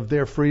enemy of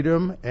their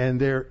freedom, and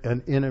they're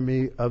an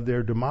enemy of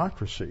their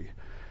democracy.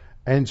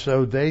 And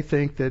so they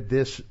think that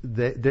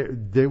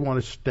they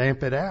want to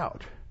stamp it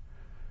out.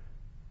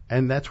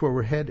 And that's where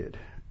we're headed.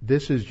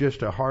 This is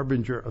just a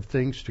harbinger of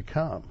things to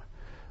come.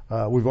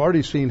 We've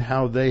already seen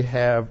how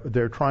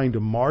they're trying to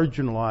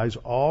marginalize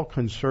all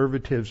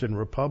conservatives and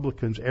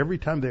Republicans. Every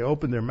time they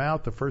open their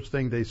mouth, the first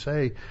thing they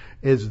say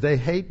is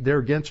they're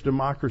against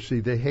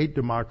democracy. They hate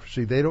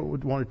democracy. They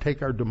don't want to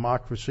take our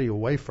democracy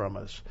away from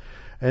us.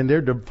 And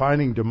they're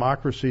defining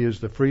democracy as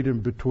the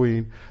freedom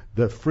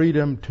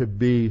to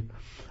be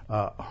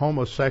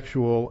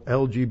homosexual,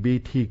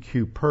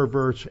 LGBTQ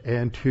perverts,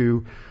 and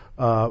to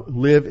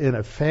live in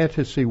a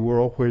fantasy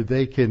world where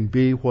they can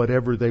be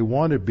whatever they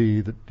want to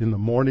be. In the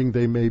morning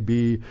they may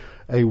be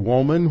a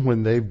woman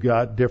when they've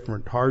got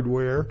different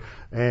hardware,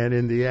 and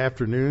in the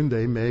afternoon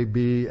they may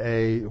be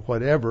a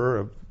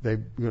whatever. They're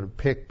going to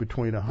pick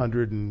between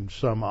 100 and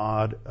some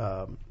odd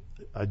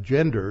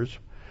genders,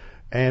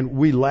 and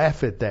we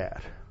laugh at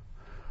that.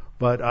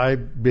 But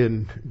I've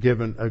been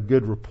given a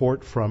good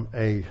report from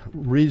a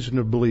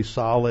reasonably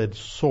solid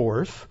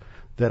source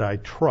that I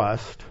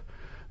trust,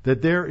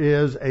 that there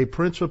is a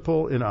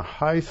principal in a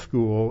high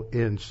school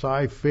in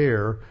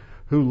Cy-Fair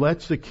who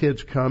lets the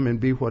kids come and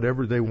be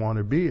whatever they want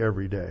to be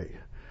every day.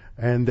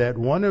 And that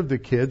one of the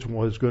kids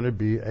was going to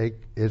be a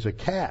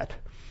cat.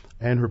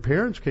 And her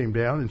parents came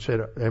down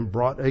and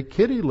brought a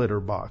kitty litter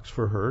box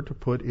for her to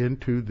put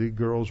into the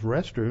girls'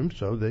 restroom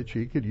so that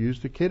she could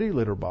use the kitty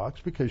litter box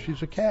because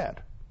she's a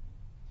cat.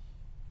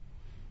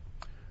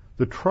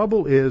 The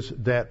trouble is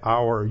that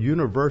our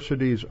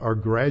universities are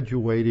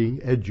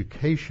graduating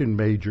education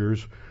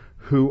majors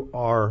who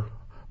are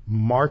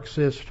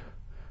Marxist,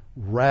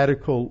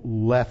 radical,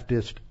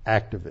 leftist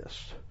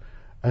activists.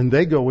 And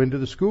they go into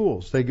the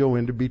schools. They go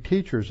in to be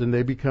teachers, and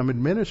they become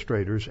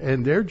administrators.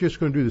 And they're just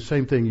going to do the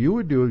same thing you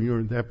would do if you're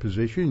in that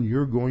position.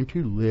 You're going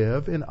to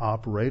live and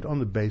operate on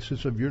the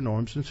basis of your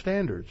norms and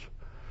standards.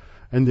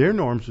 And their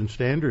norms and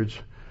standards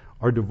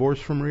are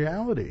divorced from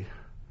reality.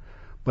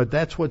 But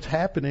that's what's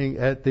happening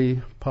at the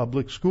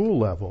public school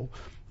level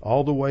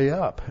all the way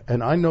up.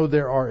 And I know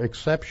there are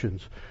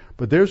exceptions.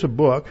 But there's a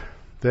book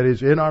that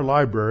is in our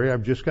library.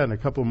 I've just gotten a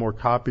couple more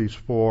copies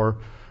for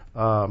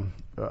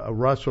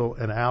Russell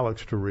and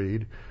Alex to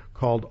read,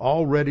 called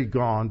Already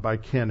Gone by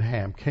Ken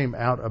Ham. Came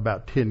out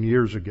about 10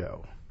 years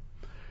ago.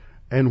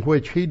 In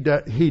which he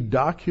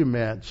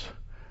documents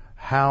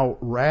how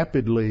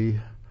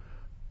rapidly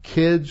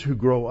kids who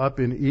grow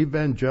up in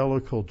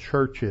evangelical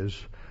churches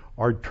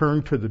are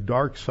turned to the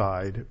dark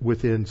side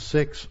within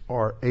 6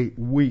 or 8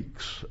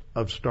 weeks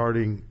of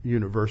starting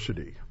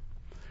university.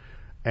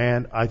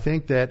 And I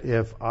think that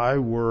if I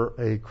were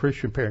a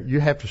Christian parent, you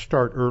have to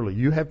start early.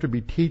 You have to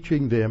be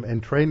teaching them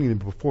and training them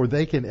before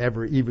they can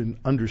ever even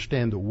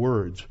understand the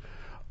words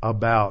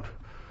about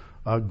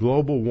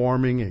global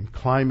warming and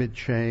climate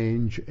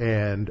change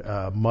and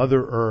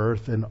Mother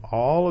Earth and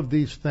all of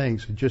these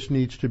things. It just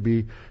needs to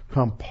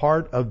become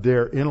part of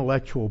their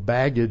intellectual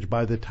baggage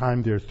by the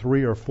time they're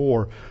 3 or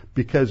 4,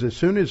 because as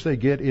soon as they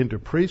get into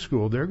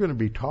preschool, they're going to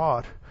be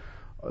taught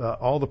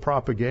all the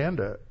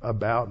propaganda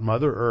about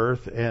Mother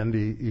Earth and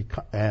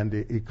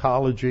the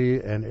ecology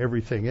and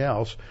everything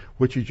else,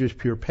 which is just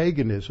pure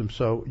paganism.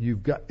 So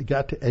you've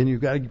got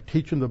to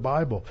teach them the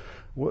Bible.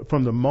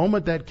 From the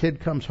moment that kid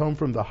comes home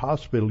from the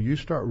hospital, you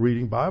start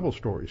reading Bible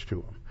stories to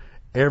them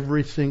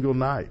every single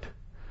night,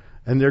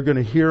 and they're going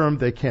to hear them.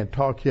 They can't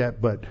talk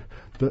yet, but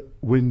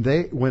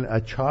when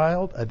a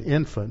child, an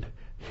infant,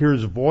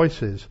 hears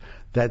voices,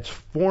 that's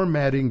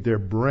formatting their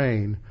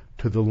brain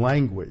to the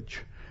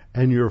language.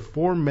 And you're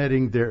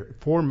formatting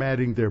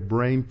their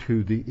brain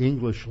to the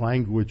English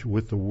language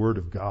with the Word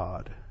of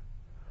God.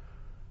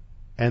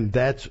 And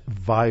that's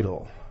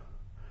vital.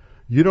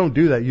 You don't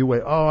do that. You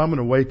wait, I'm going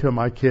to wait till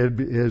my kid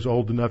is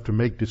old enough to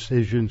make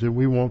decisions and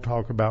we won't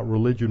talk about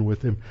religion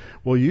with him.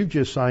 Well, you've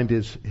just signed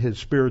his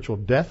spiritual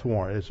death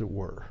warrant, as it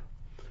were.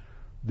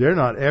 They're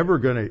not ever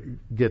going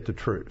to get the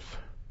truth.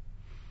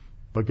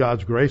 But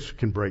God's grace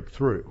can break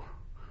through.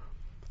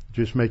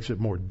 Just makes it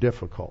more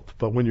difficult.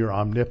 But when you're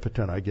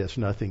omnipotent, I guess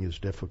nothing is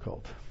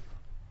difficult.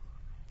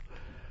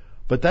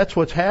 But that's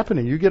what's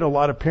happening. You get a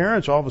lot of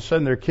parents, all of a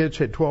sudden their kids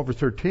hit 12 or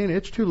 13.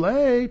 It's too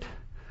late.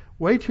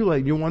 Way too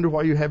late. You wonder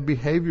why you have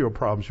behavioral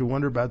problems. You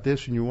wonder about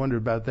this and you wonder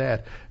about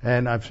that.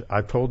 And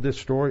I've told this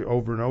story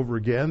over and over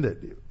again, that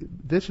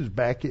this is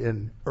back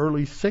in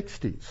early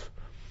 60s.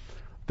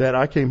 That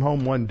I came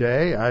home one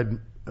day,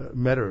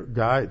 met a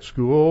guy at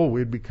school.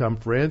 We'd become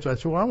friends. I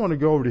said, well, I want to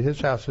go over to his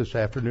house this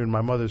afternoon.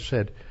 My mother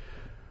said,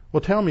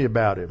 well, tell me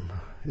about him.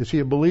 Is he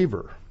a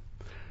believer?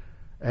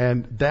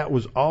 And that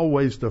was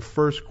always the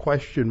first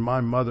question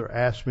my mother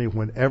asked me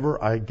whenever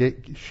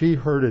she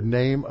heard a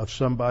name of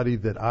somebody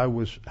that I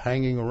was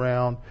hanging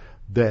around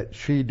that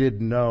she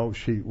didn't know.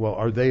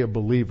 Are they a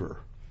believer?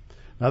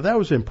 Now that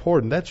was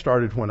important. That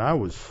started when I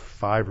was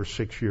 5 or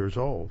 6 years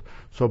old.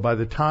 So by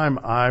the time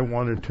I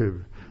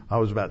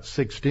was about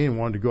 16,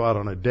 wanted to go out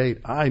on a date,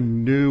 I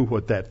knew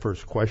what that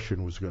first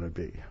question was going to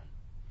be.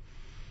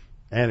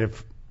 And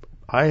if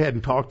I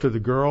hadn't talked to the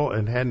girl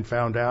and hadn't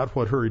found out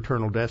what her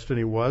eternal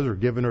destiny was or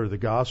given her the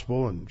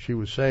gospel and she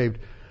was saved,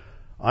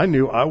 I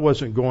knew I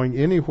wasn't going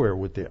anywhere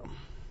with them.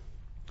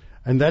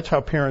 And that's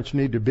how parents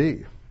need to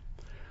be.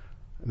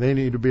 They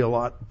need to be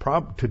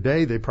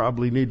today they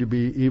probably need to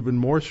be even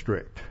more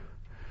strict,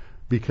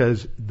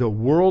 because the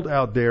world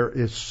out there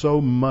is so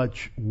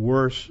much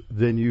worse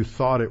than you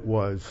thought it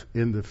was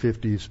in the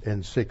 50s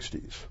and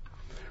 60s.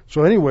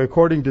 So anyway,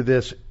 according to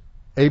this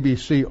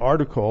ABC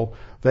article,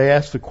 they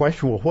asked the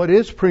question, well, what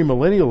is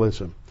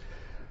premillennialism?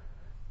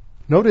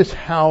 Notice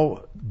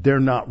how they're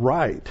not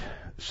right.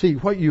 See,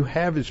 what you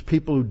have is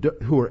people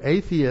who are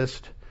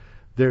atheist,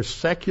 they're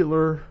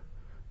secular,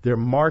 they're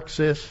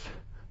Marxist,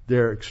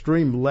 they're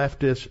extreme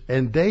leftists,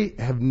 and they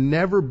have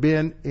never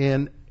been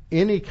in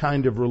any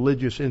kind of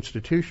religious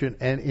institution,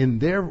 and in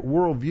their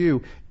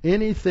worldview,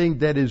 anything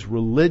that is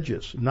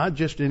religious, not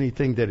just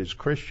anything that is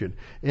Christian,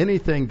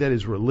 anything that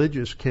is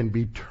religious can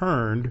be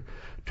turned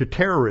to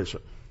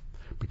terrorism,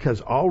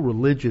 because all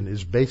religion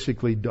is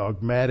basically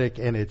dogmatic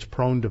and it's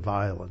prone to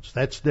violence.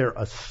 That's their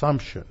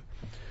assumption.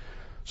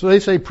 So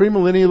they say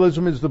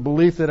premillennialism is the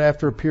belief that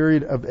after a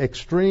period of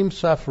extreme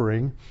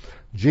suffering,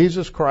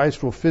 Jesus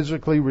Christ will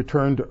physically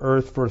return to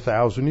earth for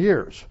 1,000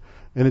 years.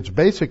 In its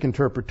basic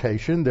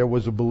interpretation, there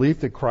was a belief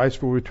that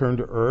Christ will return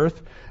to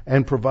earth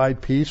and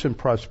provide peace and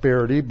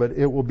prosperity, but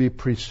it will be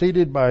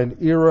preceded by an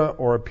era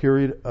or a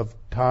period of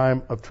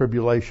time of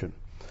tribulation.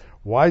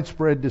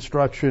 Widespread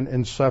destruction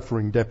and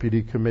suffering,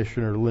 Deputy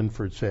Commissioner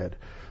Linford said.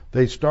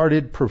 They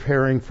started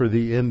preparing for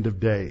the end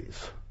of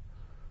days.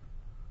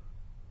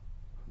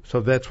 So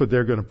that's what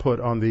they're going to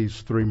put on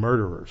these 3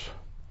 murderers,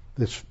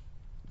 this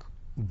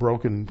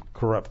broken,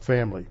 corrupt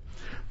family.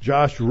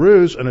 Josh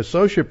Roos, an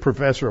associate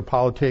professor of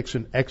politics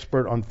and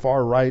expert on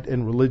far right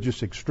and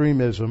religious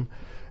extremism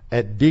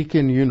at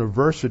Deakin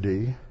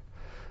University.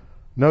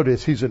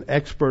 Notice he's an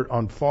expert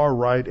on far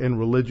right and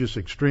religious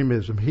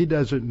extremism. He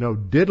doesn't know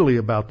diddly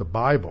about the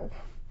Bible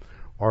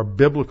or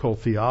biblical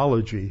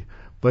theology,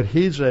 but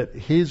he's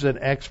an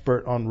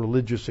expert on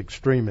religious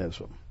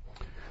extremism.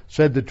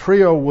 Said the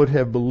trio would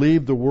have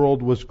believed the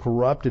world was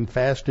corrupt and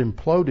fast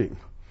imploding.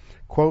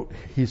 Quote,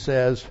 he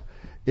says,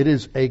 it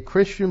is a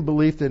Christian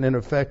belief that in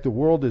effect the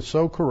world is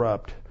so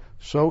corrupt,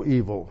 so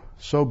evil,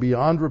 so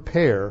beyond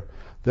repair,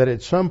 that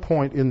at some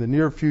point in the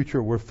near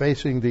future we're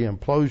facing the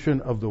implosion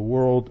of the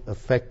world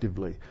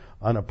effectively,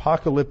 an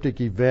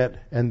apocalyptic event,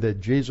 and that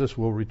Jesus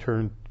will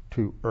return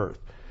to earth.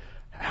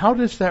 How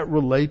does that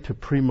relate to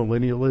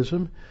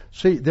premillennialism?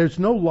 See, there's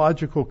no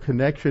logical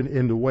connection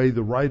in the way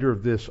the writer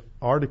of this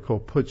article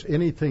puts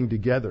anything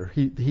together.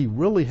 He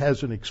really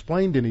hasn't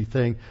explained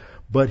anything,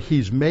 but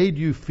he's made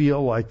you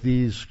feel like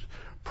these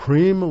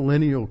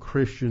premillennial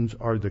Christians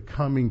are the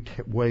coming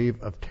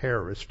wave of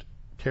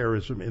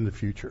terrorism in the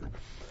future.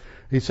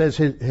 He says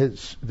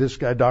this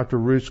guy, Dr.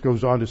 Roos,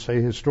 goes on to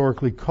say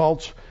historically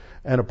cults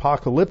and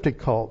apocalyptic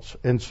cults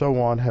and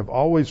so on have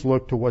always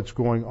looked to what's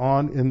going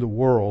on in the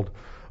world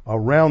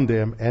around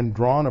them and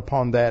drawn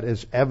upon that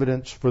as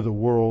evidence for the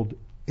world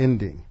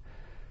ending.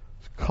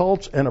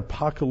 Cults and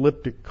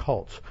apocalyptic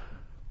cults.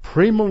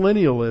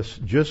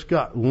 Premillennialists just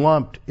got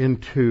lumped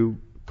into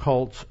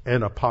cults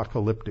and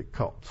apocalyptic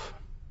cults.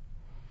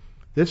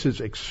 This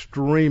is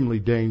extremely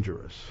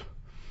dangerous.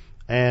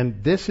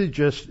 And this is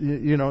just,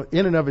 in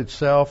and of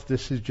itself,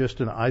 this is just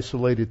an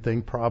isolated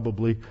thing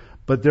probably.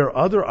 But there are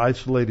other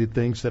isolated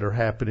things that are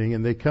happening,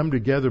 and they come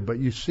together. But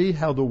you see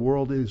how the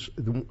world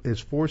is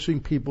forcing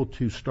people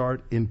to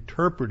start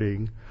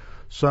interpreting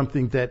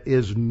something that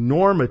is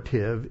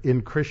normative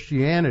in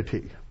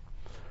Christianity.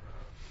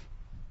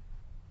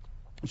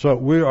 So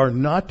we are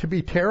not to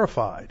be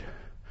terrified,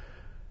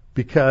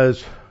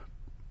 because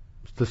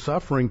the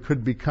suffering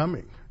could be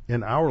coming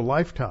in our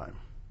lifetime.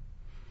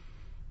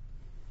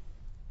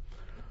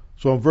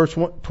 So in verse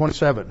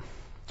 27,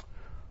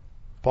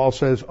 Paul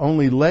says,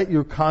 only let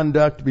your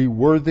conduct be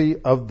worthy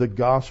of the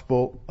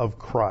gospel of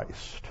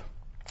Christ.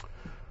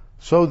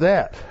 So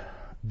that,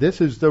 this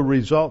is the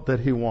result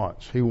that he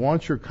wants. He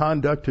wants your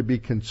conduct to be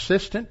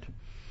consistent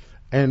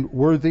and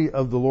worthy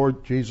of the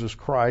Lord Jesus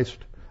Christ,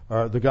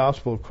 the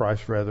gospel of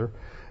Christ rather.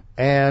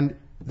 And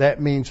that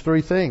means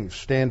 3 things.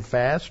 Stand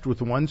fast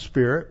with one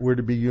spirit. We're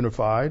to be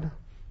unified.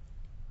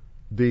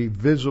 The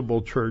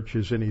visible church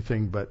is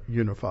anything but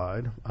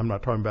unified. I'm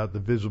not talking about the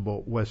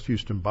visible West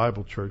Houston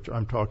Bible Church.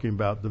 I'm talking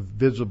about the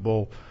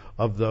visible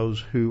of those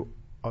who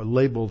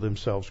label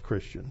themselves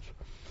Christians.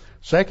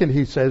 Second,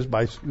 he says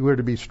we're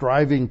to be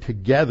striving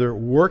together,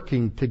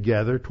 working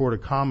together toward a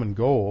common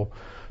goal.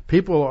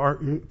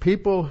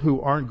 People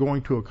who aren't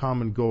going to a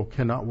common goal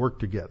cannot work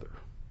together.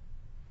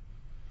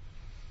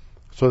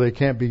 So they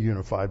can't be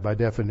unified by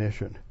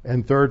definition.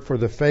 And third, for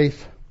the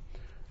faith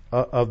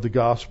of the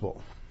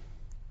gospel.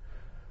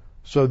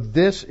 So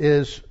this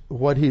is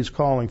what he's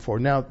calling for.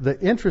 Now, the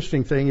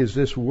interesting thing is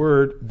this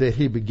word that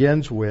he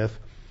begins with,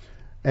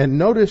 and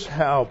notice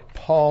how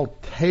Paul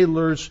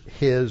tailors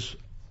his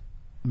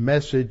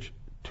message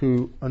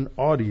to an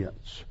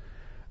audience.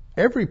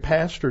 Every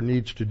pastor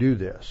needs to do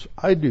this.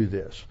 I do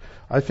this.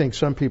 I think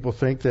some people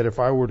think that if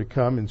I were to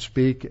come and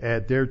speak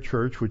at their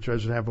church, which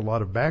doesn't have a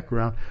lot of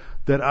background,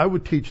 that I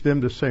would teach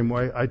them the same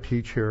way I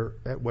teach here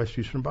at West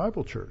Eastern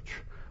Bible Church.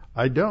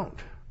 I don't.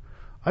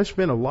 I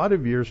spent a lot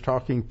of years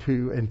talking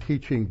to and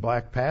teaching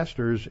black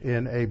pastors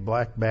in a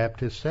black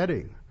Baptist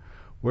setting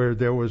where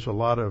there was a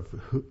lot of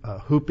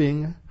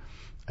hooping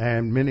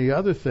and many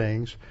other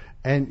things,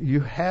 and you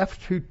have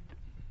to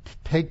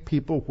take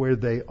people where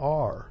they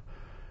are.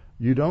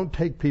 You don't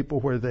take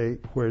people where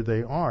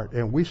they aren't.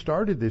 And we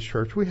started this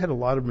church. We had a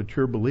lot of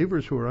mature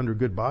believers who were under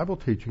good Bible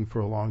teaching for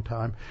a long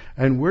time,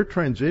 and we're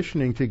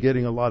transitioning to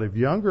getting a lot of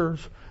younger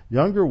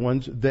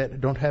ones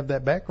that don't have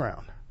that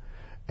background.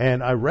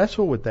 And I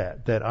wrestle with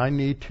that I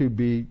need to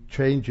be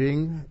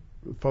changing,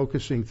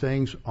 focusing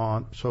things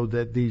on so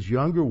that these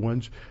younger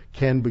ones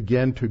can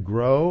begin to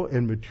grow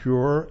and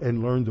mature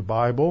and learn the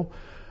Bible,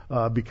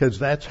 because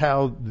that's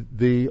how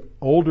the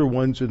older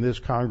ones in this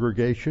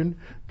congregation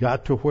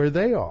got to where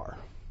they are.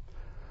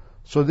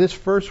 So this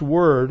first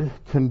word,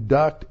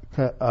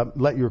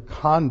 let your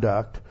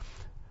conduct,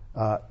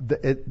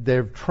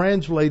 they've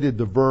translated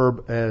the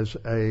verb as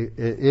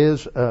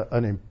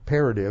an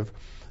imperative,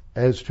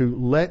 as to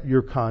let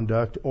your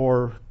conduct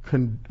or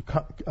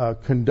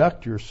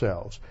conduct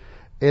yourselves.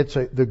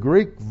 The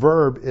Greek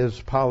verb is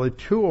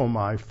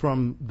politeuomai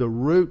from the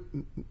root,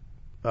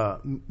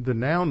 the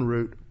noun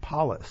root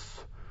polis,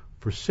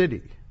 for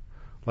city.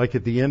 Like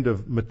at the end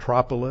of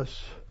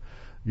metropolis,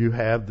 you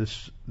have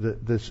this.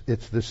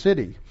 It's the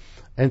city,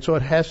 and so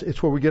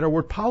it's where we get our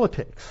word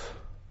politics.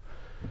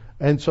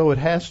 And so it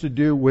has to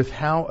do with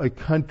how a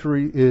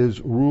country is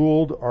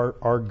ruled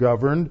or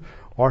governed,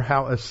 or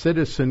how a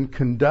citizen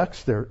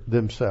conducts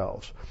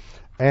themselves.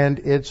 And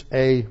it's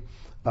a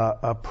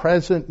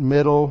present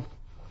middle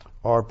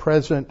or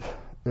present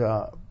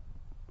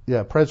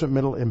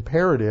middle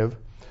imperative,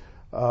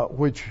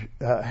 which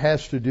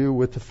has to do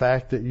with the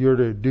fact that you're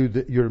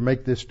to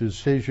make this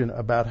decision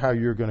about how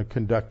you're going to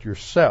conduct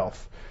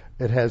yourself.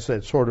 It has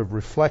that sort of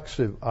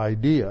reflexive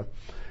idea,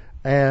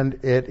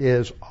 and it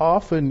is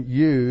often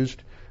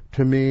used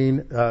to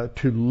mean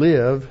to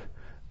live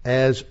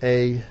as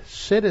a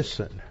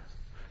citizen.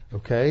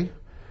 Okay,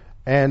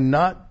 and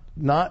not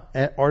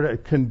or to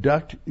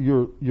conduct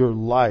your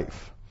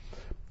life,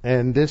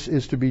 and this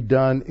is to be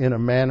done in a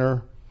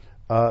manner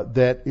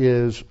that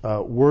is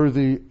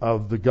worthy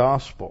of the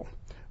gospel.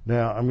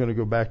 Now I'm going to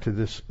go back to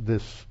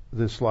this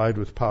slide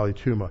with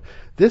politeuma.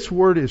 This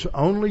word is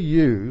only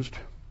used,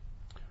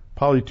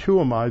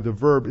 politeumai, the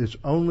verb is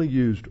only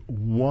used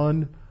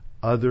one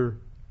other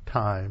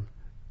time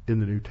in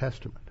the New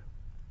Testament.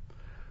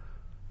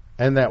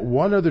 And that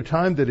one other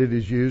time that it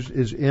is used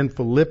is in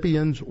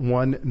Philippians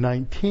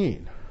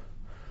 1:19,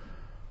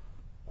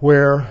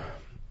 where,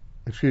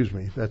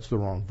 that's the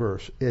wrong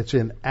verse. It's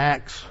in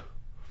Acts.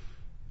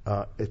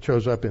 It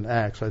shows up in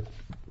Acts. I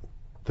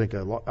think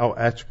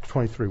Acts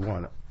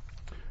 23:1.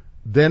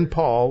 Then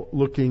Paul,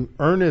 looking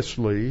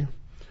earnestly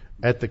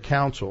at the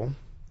council,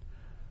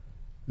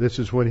 this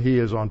is when he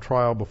is on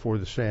trial before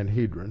the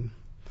Sanhedrin,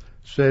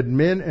 said,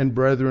 "Men and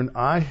brethren,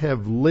 I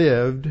have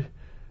lived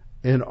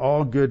in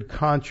all good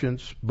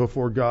conscience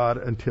before God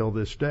until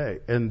this day."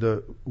 And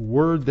the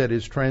word that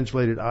is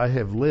translated "I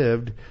have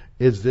lived"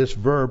 is this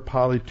verb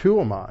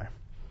politeumai.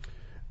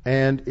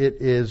 And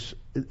it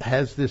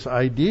has this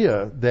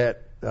idea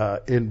that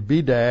in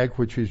BDAG,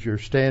 which is your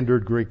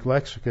standard Greek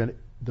lexicon,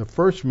 the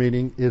first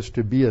meaning is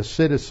to be a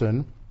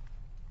citizen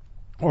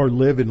or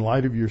live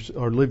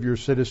live your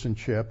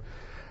citizenship.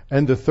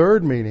 And the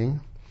third meaning,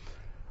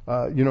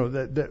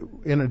 that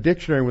in a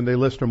dictionary, when they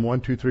list them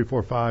 1, 2, 3,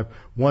 4, 5,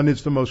 1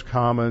 is the most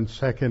common,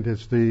 second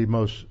is the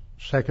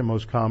second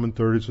most common,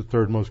 third is the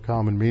third most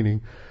common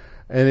meaning,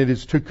 and it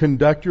is to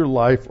conduct your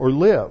life or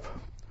live.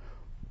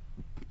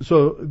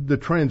 So the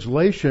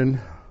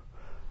translation,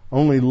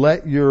 only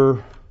let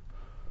your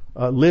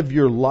live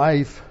your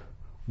life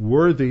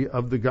worthy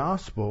of the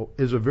gospel,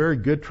 is a very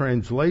good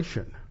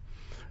translation,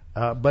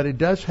 but it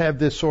does have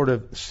this sort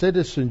of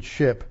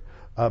citizenship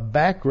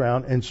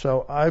background, and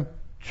so I've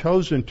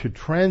chosen to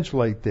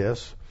translate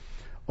this,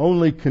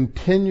 only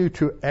continue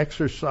to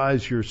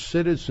exercise your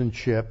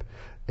citizenship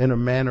in a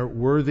manner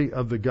worthy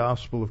of the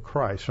gospel of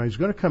Christ. Now he's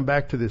going to come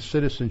back to this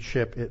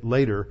citizenship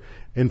later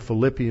in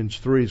Philippians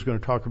 3. He's going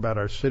to talk about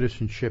our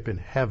citizenship in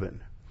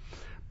heaven.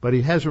 But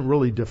he hasn't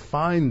really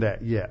defined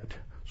that yet.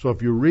 So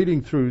if you're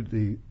reading through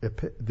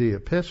the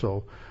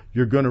epistle,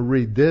 you're going to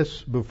read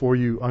this before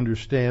you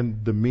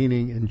understand the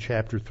meaning in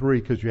chapter 3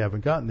 because you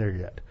haven't gotten there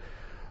yet.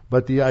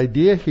 But the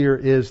idea here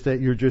is that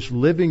you're just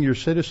living your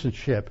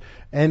citizenship.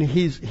 And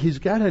he's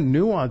got a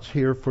nuance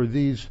here for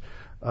these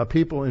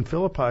people in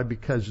Philippi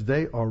because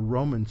they are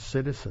Roman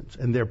citizens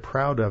and they're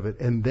proud of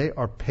it and they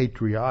are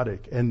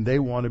patriotic and they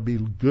want to be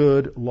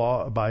good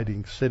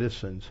law-abiding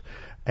citizens.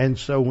 And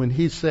so when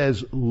he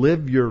says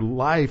live your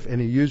life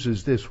and he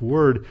uses this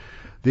word,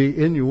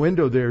 the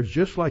innuendo there is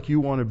just like you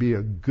want to be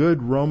a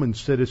good Roman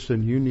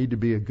citizen, you need to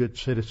be a good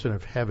citizen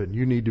of heaven.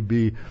 You need to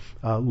be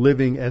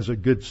living as a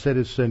good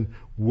citizen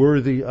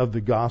worthy of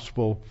the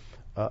gospel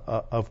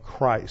of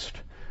Christ.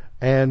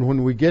 And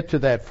when we get to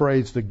that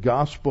phrase, the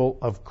gospel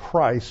of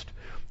Christ,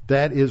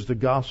 that is the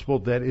gospel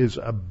that is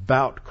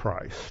about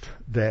Christ,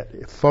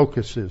 that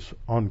focuses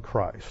on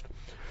Christ.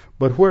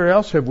 But where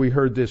else have we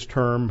heard this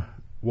term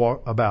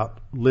about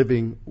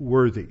living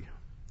worthy?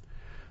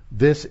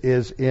 This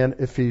is in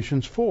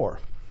Ephesians 4.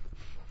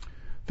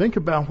 Think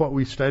about what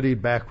we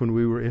studied back when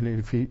we were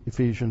in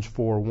Ephesians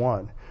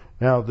 4:1.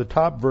 Now, the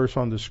top verse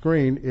on the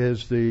screen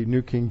is the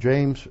New King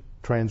James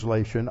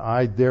translation.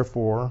 I,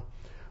 therefore,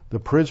 the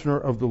prisoner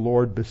of the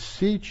Lord,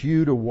 beseech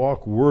you to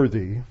walk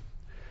worthy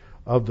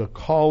of the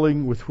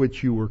calling with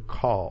which you were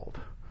called.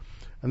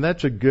 And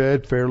that's a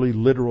good, fairly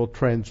literal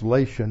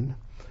translation,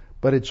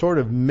 but it sort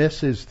of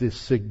misses the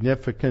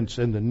significance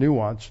and the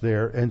nuance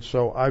there. And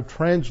so I've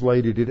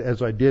translated it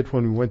as I did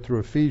when we went through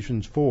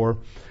Ephesians 4.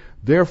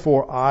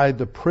 Therefore, I,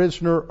 the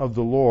prisoner of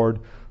the Lord,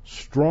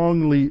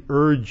 strongly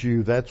urge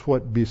you. That's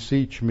what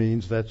beseech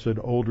means. That's an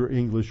older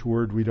English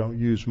word we don't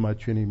use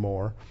much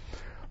anymore.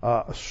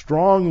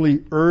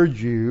 Strongly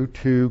urge you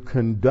to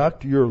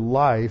conduct your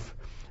life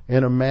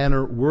in a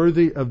manner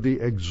worthy of the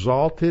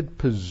exalted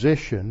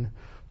position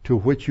to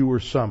which you were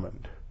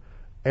summoned.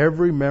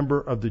 Every member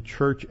of the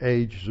church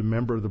age is a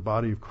member of the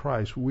body of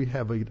Christ. We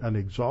have an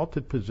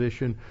exalted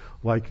position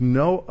like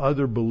no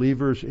other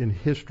believers in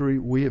history.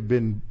 We have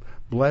been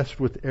blessed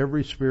with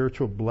every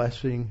spiritual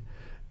blessing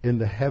in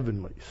the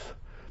heavenlies.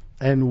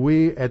 And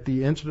we, at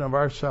the instant of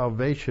our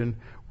salvation,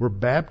 were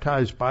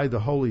baptized by the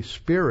Holy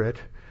Spirit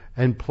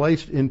and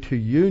placed into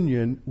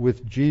union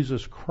with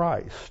Jesus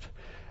Christ.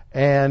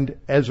 And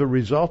as a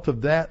result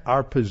of that,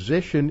 our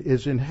position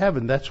is in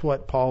heaven. That's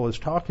what Paul is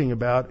talking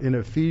about in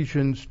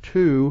Ephesians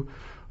 2,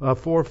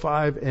 4,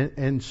 5,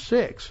 and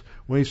 6.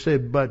 When he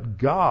said, but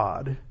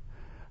God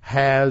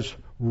has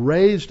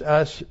raised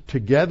us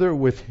together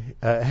with,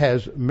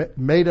 has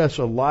made us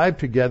alive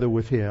together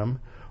with Him,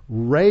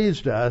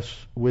 raised us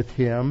with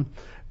Him,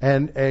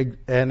 and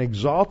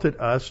exalted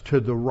us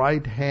to the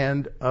right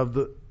hand of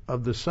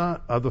the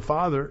Son, of the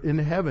Father in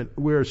heaven.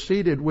 We're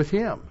seated with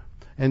Him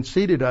and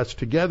seated us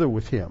together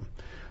with Him.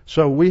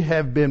 So we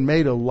have been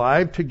made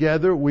alive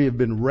together, we have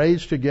been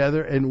raised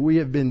together, and we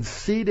have been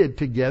seated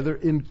together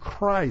in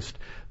Christ.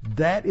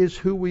 That is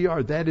who we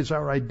are. That is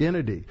our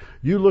identity.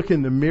 You look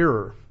in the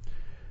mirror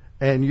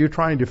and you're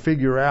trying to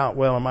figure out,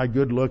 well, am I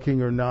good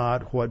looking or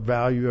not? What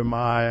value am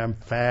I? I'm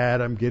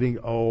fat, I'm getting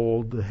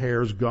old, the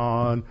hair's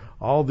gone,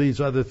 all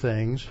these other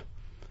things.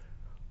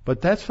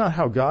 But that's not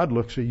how God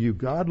looks at you.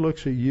 God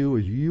looks at you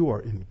as you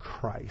are in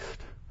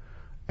Christ.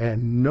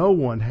 And no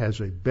one has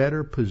a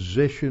better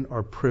position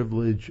or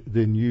privilege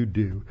than you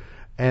do.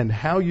 And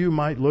how you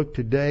might look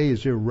today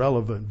is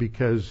irrelevant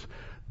because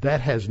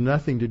that has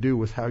nothing to do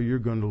with how you're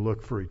going to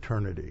look for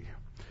eternity.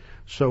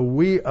 So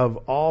we of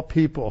all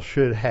people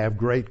should have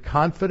great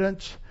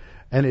confidence,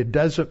 and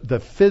the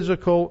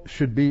physical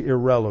should be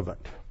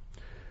irrelevant.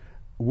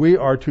 We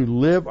are to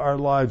live our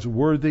lives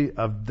worthy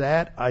of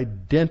that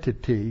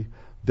identity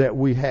that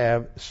we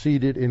have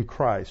seated in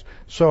Christ.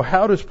 So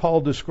how does Paul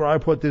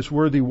describe what this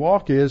worthy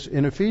walk is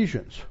in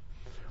Ephesians?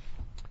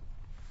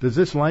 Does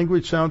this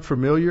language sound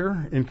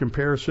familiar in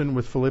comparison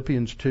with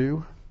Philippians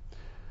 2?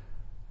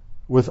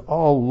 With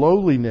all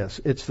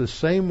lowliness. It's the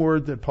same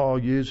word that Paul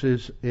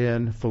uses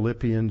in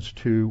Philippians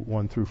 2,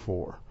 1 through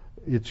 4.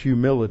 It's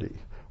humility.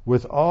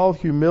 With all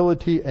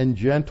humility and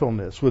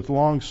gentleness, with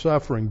long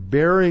suffering,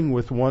 bearing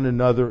with one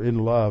another in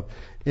love,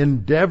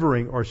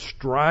 endeavoring or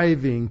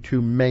striving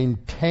to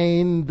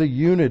maintain the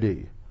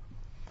unity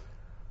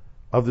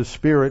of the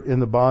Spirit in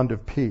the bond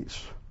of peace.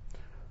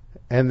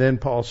 And then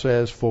Paul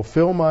says,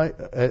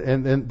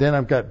 and then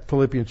I've got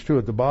Philippians 2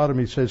 at the bottom.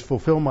 He says,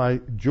 fulfill my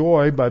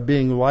joy by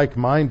being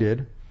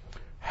like-minded,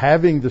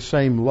 having the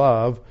same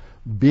love,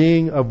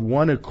 being of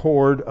one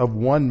accord, of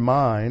one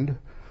mind.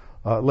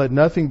 Let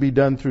nothing be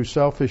done through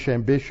selfish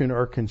ambition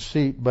or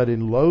conceit, but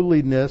in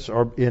lowliness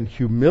or in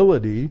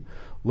humility,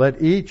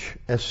 let each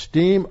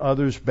esteem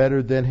others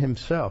better than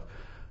himself.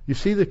 You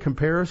see the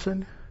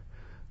comparison?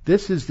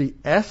 This is the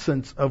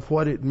essence of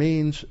what it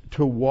means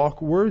to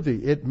walk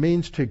worthy. It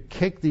means to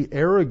kick the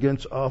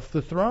arrogance off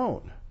the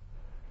throne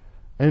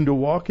and to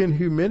walk in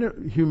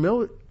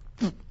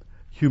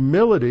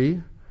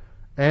humility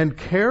and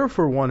care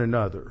for one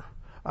another.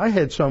 I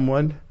had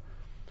someone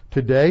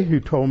today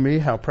who told me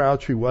how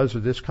proud she was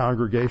of this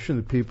congregation,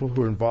 the people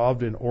who are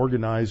involved in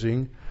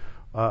organizing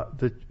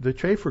the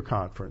Chafer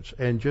Conference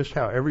and just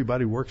how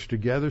everybody works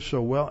together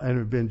so well, and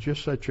have been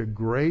just such a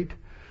great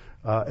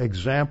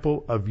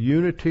example of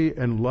unity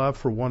and love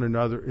for one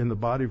another in the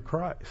body of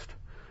Christ.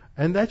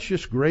 And that's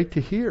just great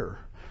to hear.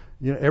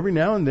 You know, every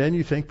now and then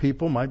you think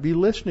people might be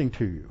listening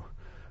to you.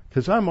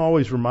 Because I'm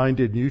always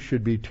reminded, and you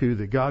should be too,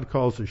 that God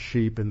calls us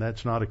sheep, and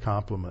that's not a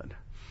compliment.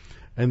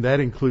 And that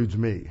includes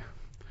me.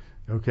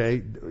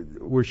 Okay?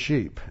 We're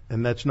sheep.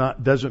 And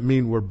doesn't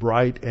mean we're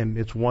bright and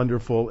it's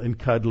wonderful and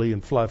cuddly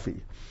and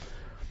fluffy.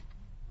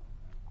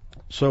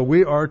 So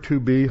we are to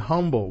be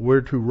humble.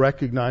 We're to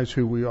recognize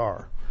who we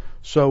are.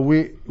 So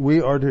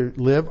we are to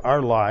live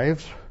our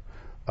lives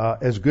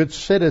as good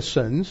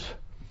citizens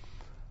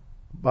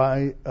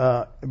by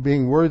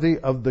being worthy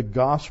of the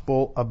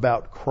gospel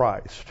about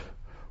Christ.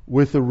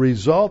 With the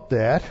result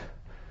that,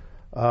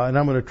 and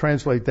I'm going to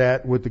translate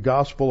that with the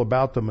gospel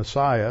about the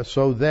Messiah,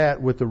 so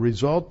that with the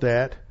result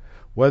that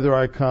whether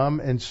I come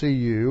and see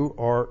you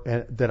or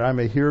that I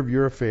may hear of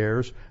your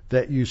affairs,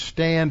 that you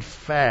stand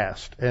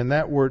fast. And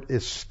that word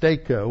is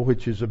steko,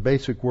 which is a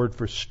basic word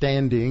for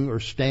standing or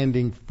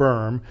standing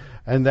firm.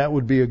 And that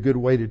would be a good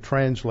way to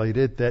translate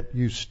it, that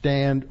you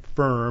stand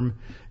firm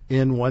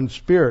in one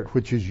spirit,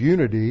 which is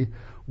unity,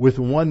 with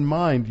one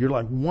mind. You're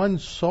like one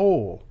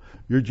soul.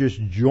 You're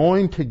just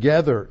joined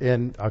together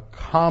in a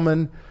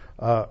common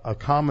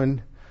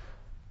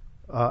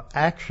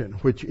action,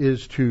 which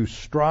is to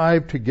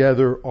strive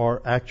together,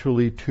 or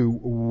actually to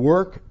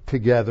work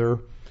together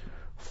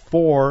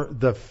for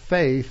the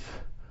faith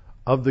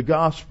of the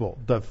gospel,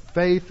 the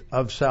faith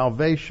of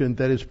salvation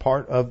that is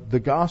part of the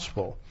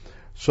gospel.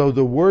 So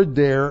the word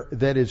there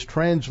that is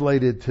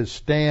translated to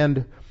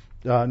stand,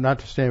 not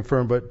to stand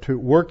firm, but to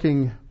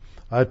working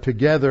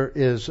together,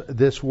 is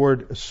this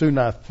word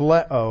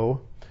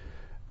sunathleo,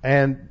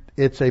 and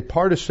it's a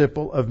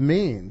participle of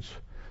means.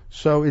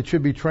 So it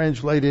should be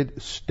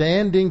translated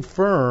standing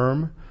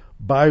firm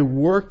by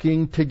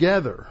working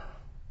together.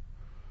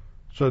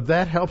 So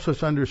that helps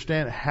us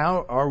understand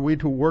how are we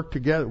to work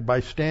together by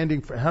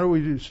standing. How do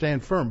we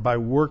stand firm? By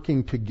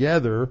working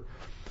together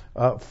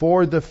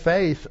for the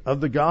faith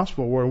of the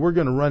gospel. Where we're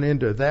going to run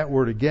into that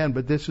word again,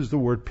 but this is the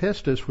word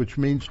pistis, which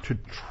means to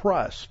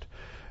trust.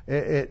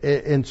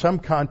 In some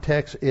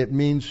contexts,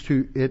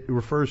 it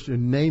refers to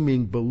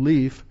naming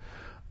belief,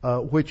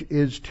 which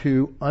is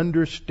to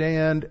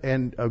understand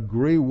and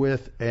agree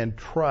with and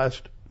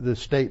trust the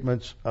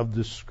statements of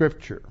the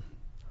Scripture.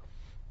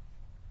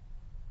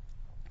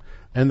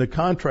 And the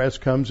contrast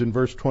comes in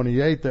verse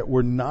 28 that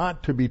we're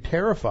not to be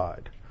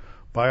terrified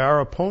by our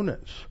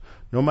opponents,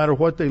 no matter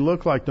what they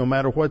look like, no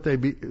matter what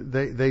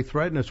they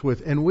threaten us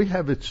with. And we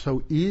have it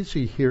so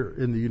easy here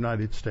in the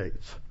United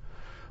States.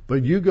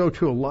 But you go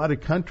to a lot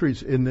of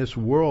countries in this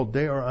world,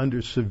 they are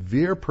under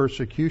severe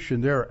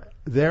persecution.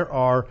 There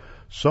are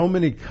so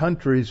many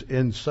countries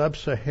in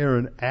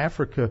sub-Saharan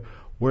Africa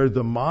where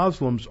the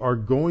Muslims are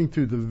going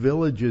through the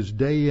villages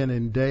day in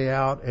and day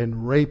out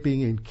and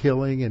raping and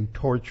killing and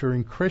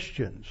torturing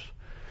Christians.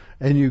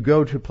 And you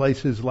go to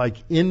places like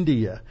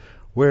India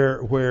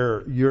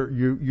where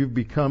you've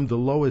become the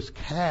lowest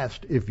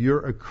caste if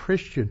you're a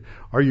Christian.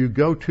 Or you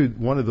go to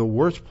one of the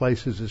worst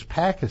places is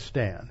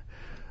Pakistan.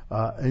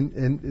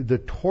 And the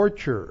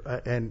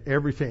torture and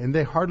everything, and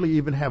they hardly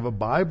even have a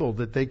Bible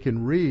that they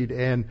can read.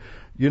 And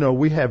you know,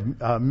 we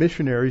have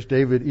missionaries,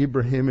 David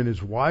Ibrahim and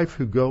his wife,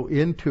 who go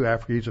into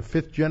Africa. He's a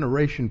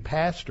fifth-generation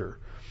pastor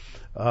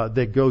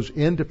that goes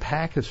into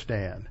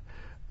Pakistan,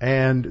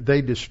 and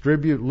they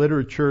distribute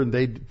literature, and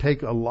they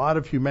take a lot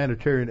of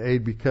humanitarian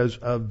aid because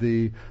of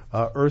the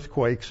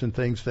earthquakes and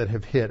things that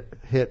have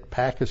hit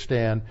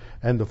Pakistan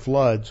and the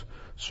floods.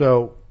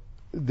 So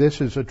this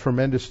is a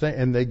tremendous thing,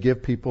 and they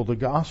give people the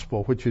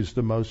gospel, which is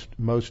the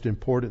most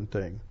important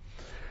thing.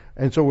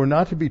 And so we're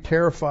not to be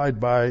terrified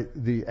by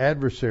the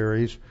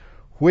adversaries,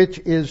 which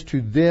is to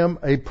them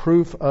a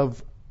proof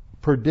of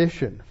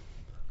perdition.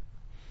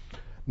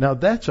 Now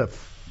that's a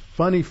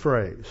funny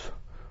phrase.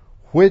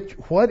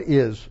 What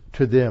is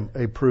to them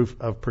a proof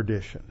of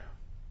perdition?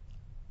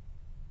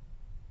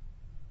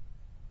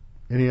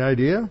 Any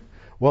idea?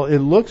 Well, it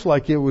looks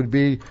like it would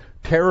be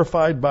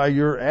terrified by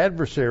your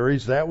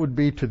adversaries. That would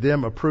be to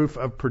them a proof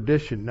of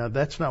perdition. Now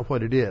that's not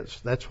what it is.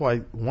 That's why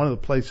one of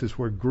the places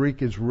where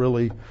Greek is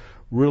really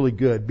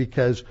good,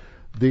 because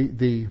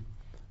the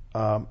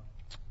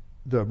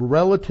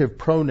relative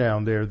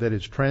pronoun there that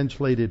is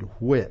translated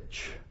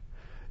which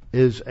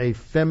is a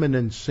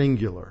feminine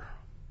singular.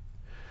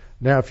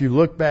 Now if you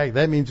look back,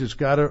 that means it's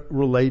got to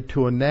relate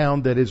to a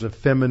noun that is a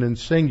feminine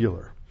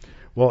singular.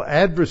 Well,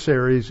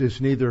 adversaries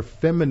is neither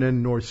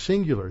feminine nor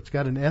singular. It's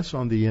got an S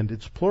on the end.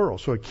 It's plural.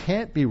 So it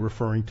can't be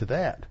referring to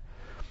that.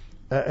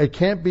 It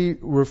can't be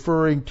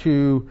referring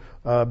to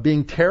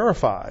being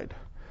terrified.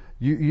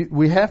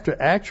 We have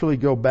to actually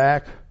go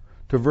back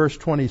to verse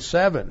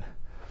 27.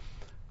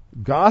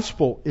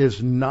 Gospel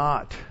is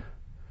not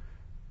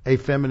a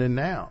feminine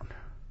noun.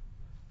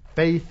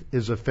 Faith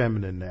is a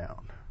feminine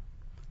noun.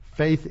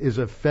 Faith is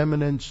a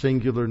feminine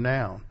singular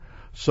noun.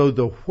 So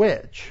the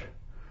which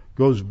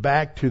goes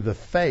back to the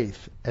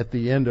faith at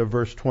the end of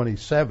verse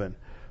 27.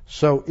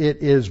 So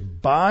it is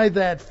by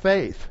that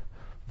faith.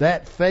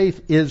 That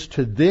faith is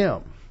to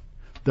them.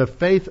 The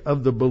faith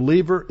of the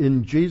believer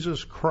in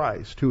Jesus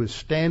Christ who is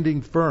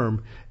standing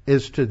firm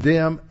is to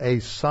them a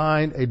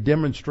sign, a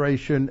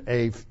demonstration,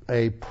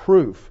 a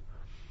proof,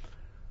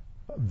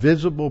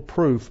 visible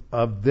proof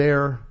of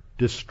their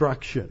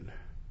destruction.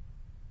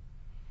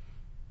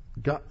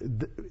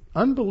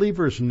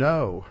 Unbelievers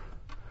know.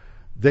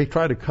 They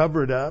try to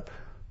cover it up.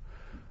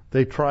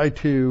 They try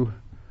to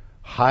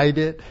hide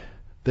it.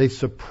 They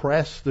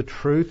suppress the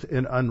truth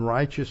in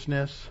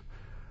unrighteousness.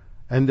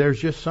 And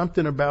there's just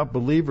something about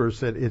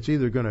believers that it's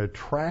either going to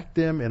attract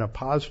them in a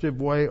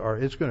positive way or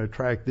it's going to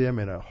attract them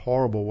in a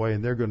horrible way,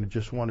 and they're going to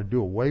just want to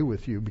do away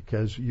with you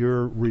because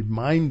you're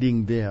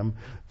reminding them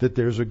that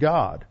there's a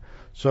God.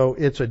 So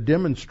it's a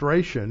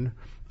demonstration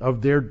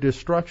of their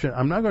destruction.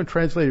 I'm not going to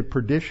translate it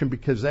perdition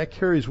because that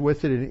carries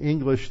with it in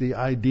English the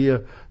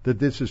idea that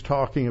this is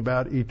talking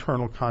about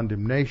eternal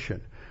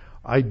condemnation.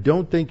 I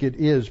don't think it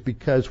is,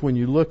 because when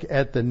you look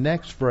at the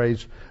next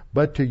phrase,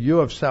 but to you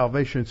of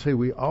salvation, see,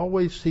 we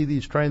always see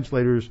these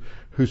translators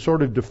who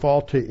sort of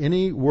default to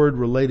any word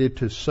related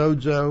to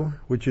sozo,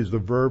 which is the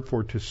verb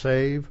for to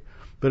save,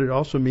 but it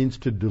also means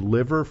to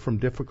deliver from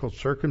difficult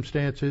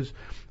circumstances.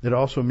 It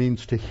also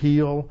means to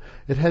heal.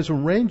 It has a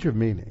range of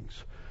meanings.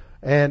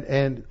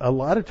 And a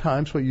lot of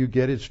times what you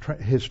get is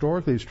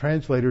historically as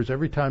translators,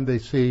 every time they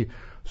see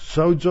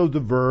sozo the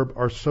verb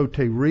or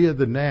soteria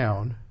the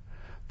noun,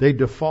 they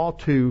default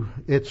to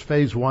its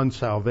phase one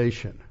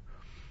salvation.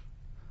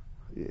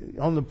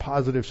 On the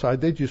positive side,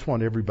 they just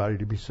want everybody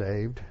to be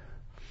saved.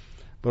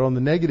 But on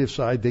the negative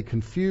side, they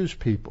confuse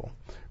people.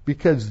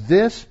 Because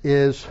this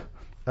is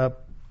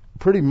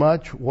pretty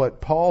much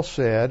what Paul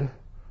said,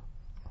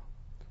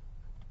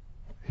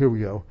 here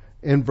we go,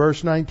 in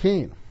verse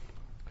 19.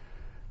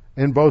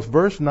 In both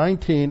verse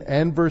 19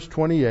 and verse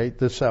 28,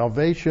 the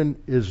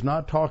salvation is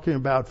not talking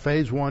about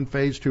phase 1,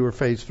 phase 2, or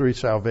phase 3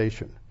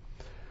 salvation.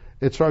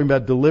 It's talking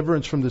about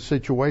deliverance from the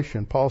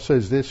situation. Paul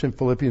says this in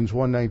Philippians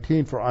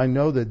 1:19, for I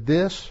know that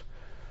this,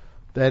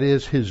 that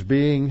is his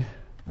being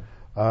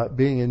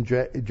in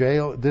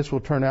jail, this will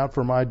turn out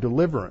for my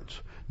deliverance.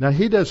 Now,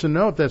 he doesn't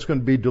know if that's going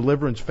to be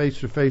deliverance face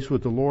to face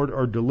with the Lord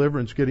or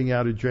deliverance getting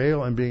out of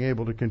jail and being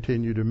able to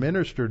continue to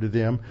minister to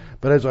them.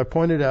 But as I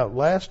pointed out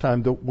last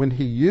time, when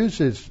he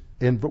uses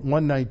in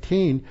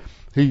 1:19,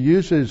 he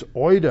uses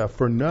oida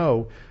for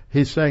no.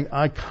 He's saying,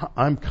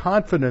 I'm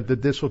confident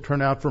that this will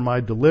turn out for my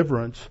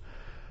deliverance.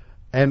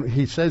 And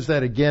he says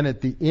that again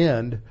at the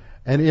end.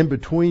 And in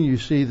between, you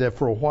see that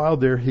for a while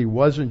there he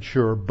wasn't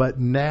sure,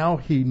 but now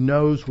he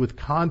knows with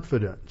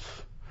confidence.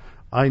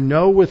 I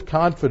know with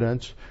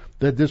confidence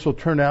that this will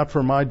turn out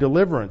for my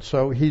deliverance.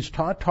 So he's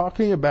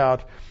talking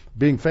about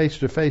being face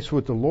to face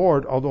with the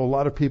Lord, although a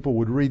lot of people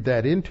would read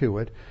that into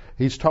it.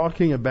 He's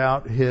talking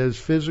about his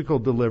physical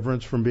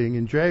deliverance from being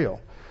in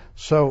jail.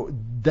 So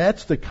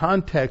that's the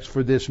context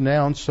for this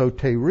noun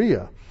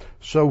soteria.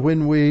 So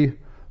when we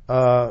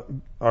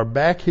are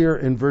back here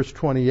in verse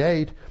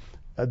 28,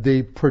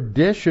 the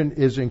perdition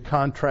is in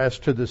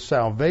contrast to the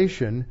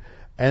salvation,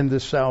 and the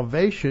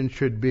salvation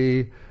should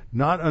be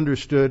not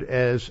understood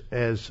as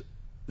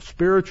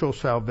spiritual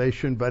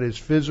salvation, but as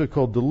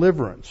physical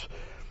deliverance.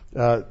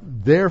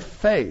 Their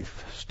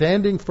faith,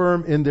 standing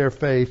firm in their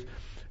faith,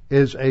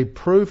 is a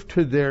proof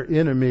to their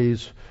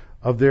enemies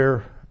of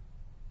their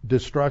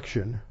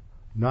destruction.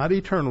 Not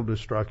eternal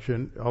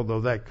destruction,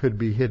 although that could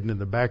be hidden in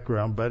the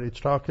background, but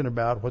it's talking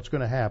about what's going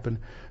to happen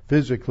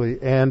physically.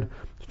 And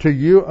to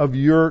you of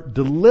your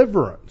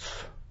deliverance.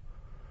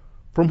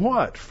 From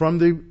what? From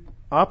the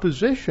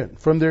opposition,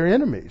 from their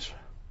enemies.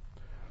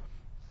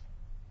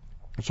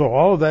 So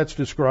all of that's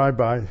described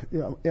by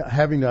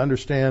having to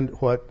understand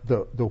what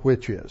the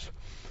which is.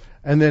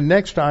 And then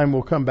next time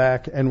we'll come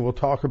back and we'll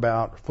talk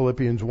about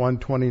Philippians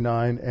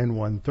 1:29 and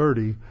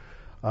 1:30.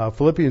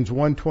 Philippians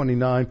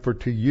 1:29, for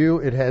to you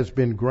it has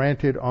been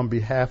granted on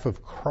behalf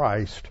of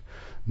Christ,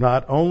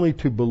 not only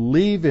to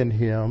believe in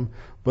him,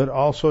 but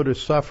also to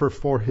suffer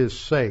for his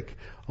sake.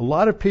 A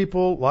lot of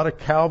people, a lot of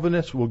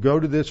Calvinists will go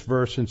to this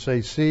verse and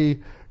say,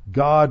 see,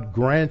 God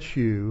grants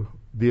you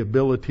the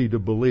ability to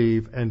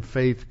believe, and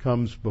faith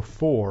comes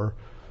before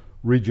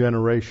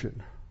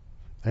regeneration.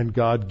 And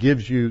God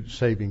gives you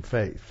saving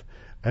faith.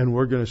 And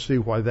we're going to see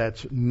why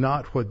that's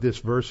not what this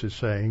verse is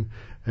saying.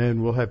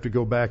 And we'll have to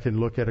go back and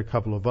look at a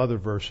couple of other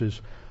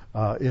verses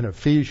in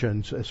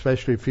Ephesians,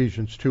 especially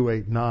Ephesians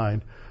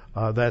 2:8-9.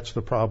 That's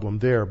the problem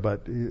there.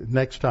 But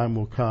next time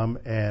we'll come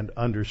and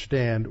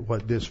understand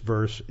what this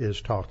verse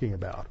is talking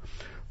about.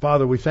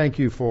 Father, we thank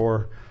you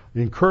for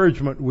the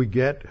encouragement we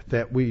get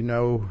that we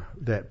know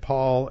that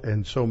Paul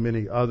and so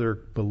many other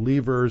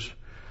believers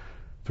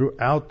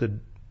throughout the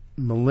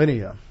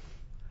millennia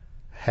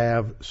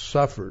have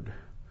suffered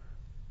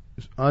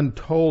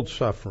untold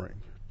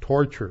suffering,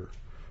 torture,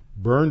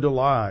 burned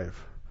alive,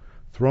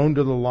 thrown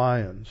to the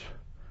lions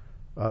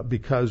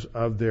because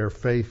of their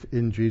faith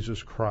in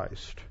Jesus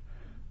Christ.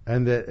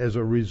 And that as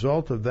a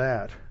result of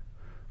that,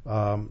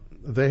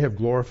 they have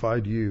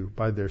glorified you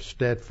by their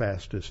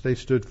steadfastness. They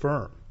stood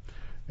firm.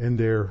 in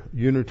their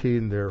unity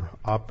and their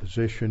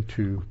opposition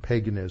to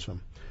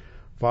paganism.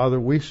 Father,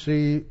 we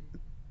see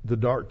the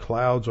dark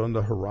clouds on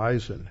the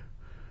horizon,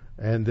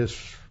 and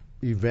this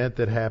event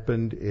that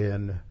happened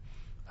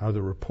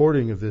the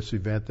reporting of this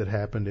event that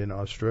happened in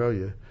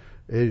Australia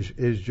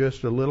is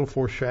just a little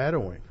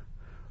foreshadowing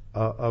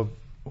of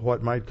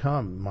what might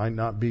come. Might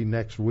not be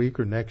next week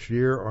or next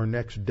year or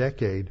next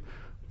decade,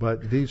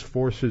 but these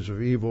forces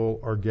of evil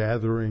are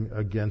gathering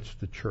against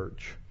the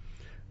church.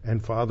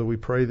 And Father, we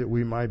pray that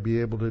we might be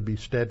able to be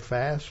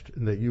steadfast,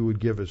 and that you would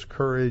give us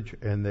courage,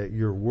 and that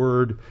your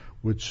word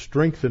would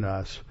strengthen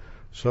us,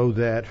 so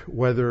that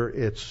whether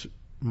it's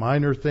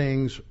minor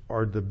things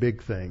or the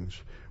big things,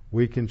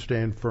 we can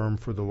stand firm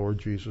for the Lord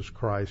Jesus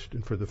Christ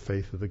and for the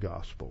faith of the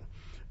gospel.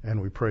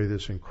 And we pray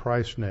this in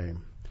Christ's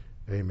name.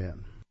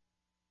 Amen.